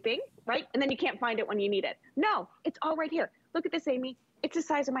safekeeping, right? And then you can't find it when you need it. No, it's all right here. Look at this, Amy. It's the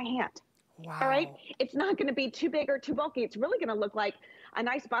size of my hand. Wow. All right. It's not going to be too big or too bulky. It's really going to look like a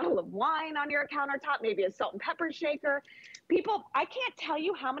nice bottle of wine on your countertop, maybe a salt and pepper shaker. People, I can't tell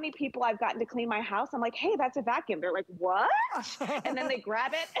you how many people I've gotten to clean my house. I'm like, hey, that's a vacuum. They're like, what? And then they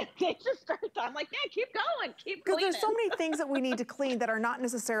grab it and they just start. I'm like, yeah, keep going, keep cleaning. Because there's so many things that we need to clean that are not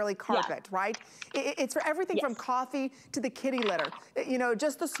necessarily carpet, right? It's for everything from coffee to the kitty litter. You know,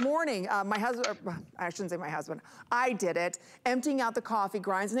 just this morning, my husband, I shouldn't say my husband, I did it, emptying out the coffee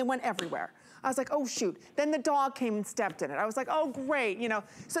grinds and they went everywhere. I was like, oh shoot. Then the dog came and stepped in it. I was like, oh great, you know.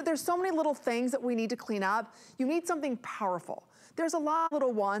 So there's so many little things that we need to clean up. You need something powerful. There's a lot of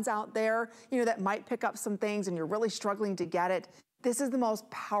little ones out there, you know, that might pick up some things and you're really struggling to get it. This is the most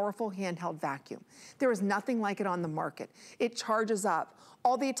powerful handheld vacuum. There is nothing like it on the market. It charges up.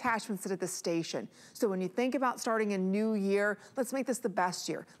 All the attachments sit at the station. So when you think about starting a new year, let's make this the best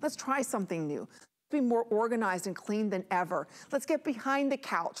year. Let's try something new. Be more organized and clean than ever. Let's get behind the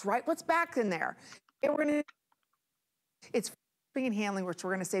couch, right? What's back in there? It's and handling, which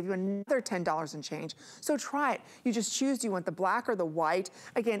we're gonna save you another $10 and change. So try it. You just choose, do you want the black or the white?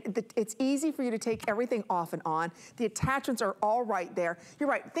 Again, it's easy for you to take everything off and on. The attachments are all right there. You're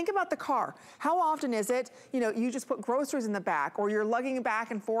right, think about the car. How often is it, you know, you just put groceries in the back or you're lugging it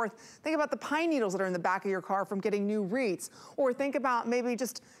back and forth. Think about the pine needles that are in the back of your car from getting new wreaths. Or think about maybe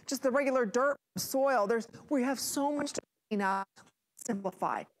just the regular dirt, soil. We have so much to clean up,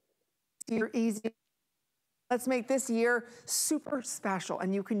 simplify. You're easy. Let's make this year super special,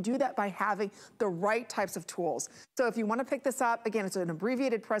 and you can do that by having the right types of tools. So if you want to pick this up, again, it's an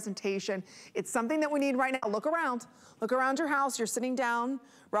abbreviated presentation. It's something that we need right now. Look around your house. You're sitting down,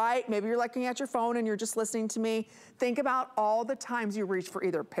 right? Maybe you're looking at your phone and you're just listening to me. Think about all the times you reach for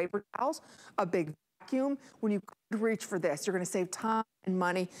either paper towels, a big vacuum, when you could reach for this. You're going to save time and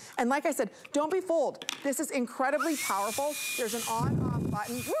money. And like I said, don't be fooled. This is incredibly powerful. There's an on-off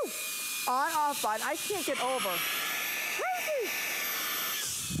button. Woo! On-off button. I can't get over.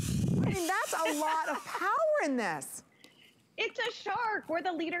 I mean, that's a lot of power in this. It's a shark. We're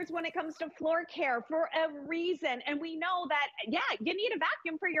the leaders when it comes to floor care for a reason. And we know that, yeah, you need a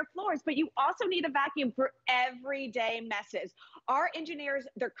vacuum for your floors, but you also need a vacuum for everyday messes. Our engineers,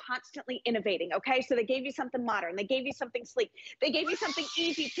 they're constantly innovating, okay? So they gave you something modern. They gave you something sleek. They gave you something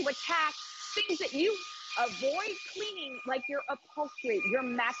easy to attack, things that you avoid cleaning, like your upholstery, your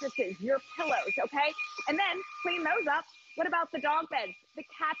mattresses, your pillows, okay? And then clean those up. What about the dog beds, the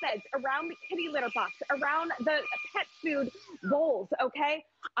cat beds, around the kitty litter box, around the pet food bowls, okay?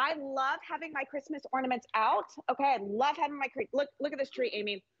 I love having my Christmas ornaments out, okay? I love having my, look at this tree,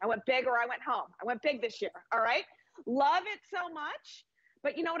 Amy. I went big or I went home. I went big this year, all right? Love it so much.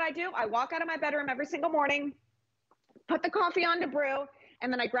 But you know what I do? I walk out of my bedroom every single morning, put the coffee on to brew,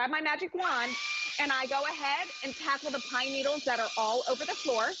 and then I grab my magic wand and I go ahead and tackle the pine needles that are all over the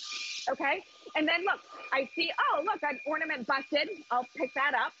floor, okay? And then look, I see, oh, look, an ornament busted. I'll pick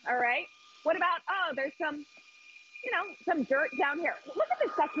that up, all right? What about, oh, there's some, you know, some dirt down here. Look at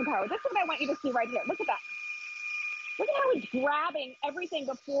this suction power. This is what I want you to see right here. Look at that. Look at how it's grabbing everything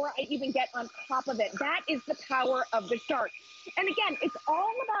before I even get on top of it. That is the power of the shark. And again, it's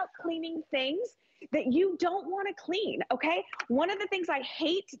all about cleaning things that you don't want to clean, okay? One of the things I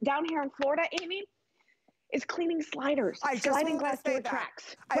hate down here in Florida, Amy, is cleaning sliders, sliding glass door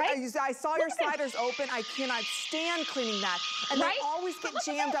tracks. Right? I saw your sliders open. I cannot stand cleaning that. And they always get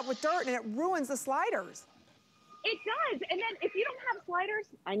jammed up with dirt and it ruins the sliders. It does. And then if you don't have sliders,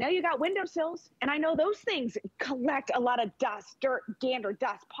 I know you got windowsills, and I know those things collect a lot of dust, dirt, gander,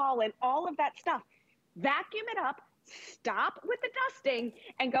 dust, pollen, all of that stuff. Vacuum it up. Stop with the dusting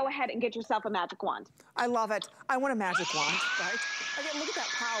and go ahead and get yourself a magic wand. I love it. I want a magic wand, right? Again, look at that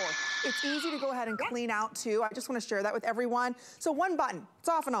power. It's easy to go ahead and clean out too. I just want to share that with everyone. So one button, it's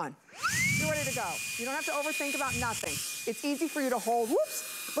off and on. You're ready to go. You don't have to overthink about nothing. It's easy for you to hold.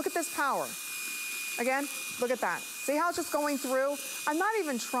 Whoops, look at this power. Again, look at that. See how it's just going through? I'm not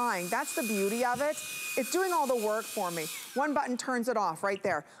even trying. That's the beauty of it. It's doing all the work for me. One button turns it off right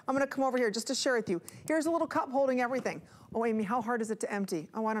there. I'm gonna come over here just to share with you. Here's a little cup holding everything. Oh, Amy, how hard is it to empty?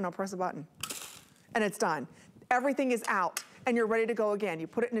 Oh, I don't know, press a button. And it's done. Everything is out and you're ready to go again. You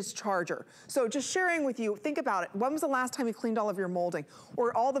put it in its charger. So just sharing with you, think about it. When was the last time you cleaned all of your molding?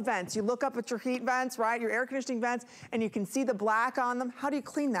 Or all the vents? You look up at your heat vents, right? Your air conditioning vents, and you can see the black on them. How do you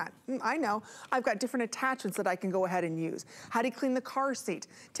clean that? I know. I've got different attachments that I can go ahead and use. How do you clean the car seat?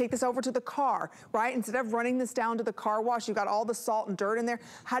 Take this over to the car, right? Instead of running this down to the car wash, you've got all the salt and dirt in there.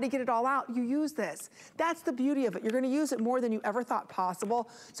 How do you get it all out? You use this. That's the beauty of it. You're gonna use it more than you ever thought possible.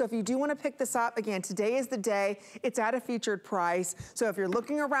 So if you do wanna pick this up, again, today is the day. It's at a featured price. So if you're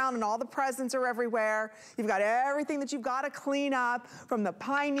looking around and all the presents are everywhere, you've got everything that you've got to clean up, from the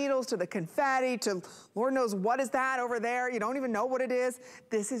pine needles to the confetti to Lord knows what is that over there. You don't even know what it is.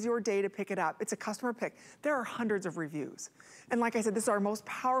 This is your day to pick it up. It's a customer pick. There are hundreds of reviews. And like I said, this is our most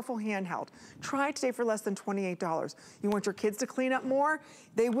powerful handheld. Try it today for less than $28. You want your kids to clean up more?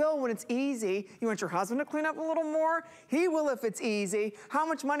 They will when it's easy. You want your husband to clean up a little more? He will if it's easy. How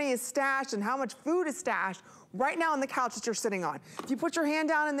much money is stashed and how much food is stashed right now on the couch that you're sitting on. If you put your hand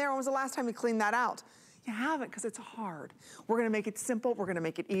down in there, when was the last time you cleaned that out? You haven't, because it's hard. We're gonna make it simple. We're gonna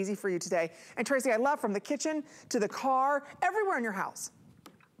make it easy for you today. And Tracy, I love from the kitchen to the car, everywhere in your house.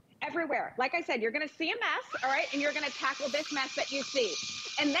 Everywhere. Like I said, you're gonna see a mess, all right? And you're gonna tackle this mess that you see.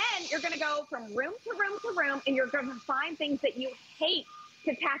 And then you're gonna go from room to room to room, and you're gonna find things that you hate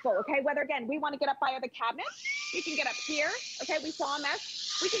to tackle, okay? Whether, again, we wanna get up by the cabinet, we can get up here, okay? We saw a mess.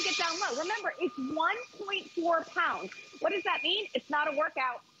 We can get down low. Remember, it's 1.4 pounds. What does that mean? It's not a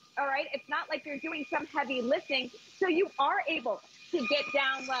workout, all right? It's not like you're doing some heavy lifting. So you are able to get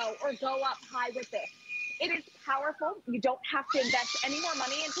down low or go up high with this. It is powerful. You don't have to invest any more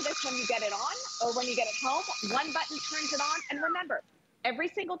money into this when you get it on or when you get it home. One button turns it on. And remember, every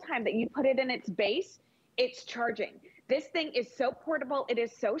single time that you put it in its base, it's charging. This thing is so portable. It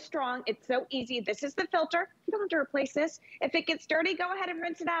is so strong. It's so easy. This is the filter. You don't have to replace this. If it gets dirty, go ahead and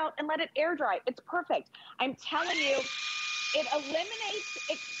rinse it out and let it air dry. It's perfect. I'm telling you, it eliminates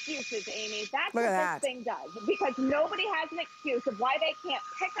excuses. messes, Amy. That's Look what at this thing does. Because nobody has an excuse of why they can't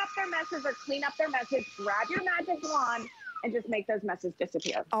pick up their messes or clean up their messes, grab your magic wand, and just make those messes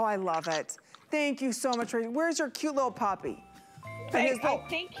disappear. Oh, I love it. Thank you so much, Tracy. Where's your cute little puppy? I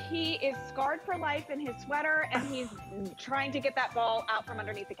think he is scarred for life in his sweater, and he's trying to get that ball out from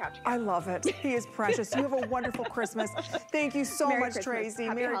underneath the couch again. I love it. He is precious. You have a wonderful Christmas. Thank you so Merry much, Christmas. Tracy.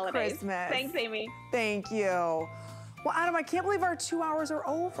 Happy Merry holidays. Christmas. Thanks, Amy. Thank you. Well, Adam, I can't believe our 2 hours are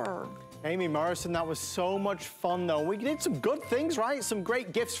over. Amy Morrison, that was so much fun, though. We did some good things, right? Some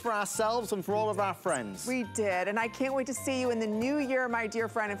great gifts for ourselves and for all of our friends. We did, and I can't wait to see you in the new year, my dear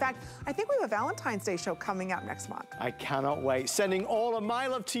friend. In fact, I think we have a Valentine's Day show coming up next month. I cannot wait. Sending all of my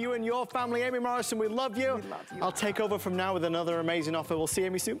love to you and your family. Amy Morrison, we love you. We love you. I'll take over from now with another amazing offer. We'll see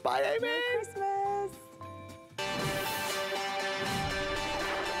Amy soon. Bye, Amy. Merry Christmas.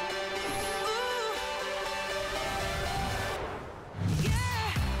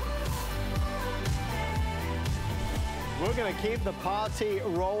 We're going to keep the party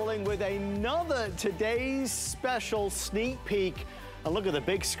rolling with another today's special sneak peek. And look at the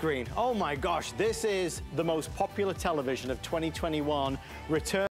big screen. Oh my gosh, this is the most popular television of 2021. Return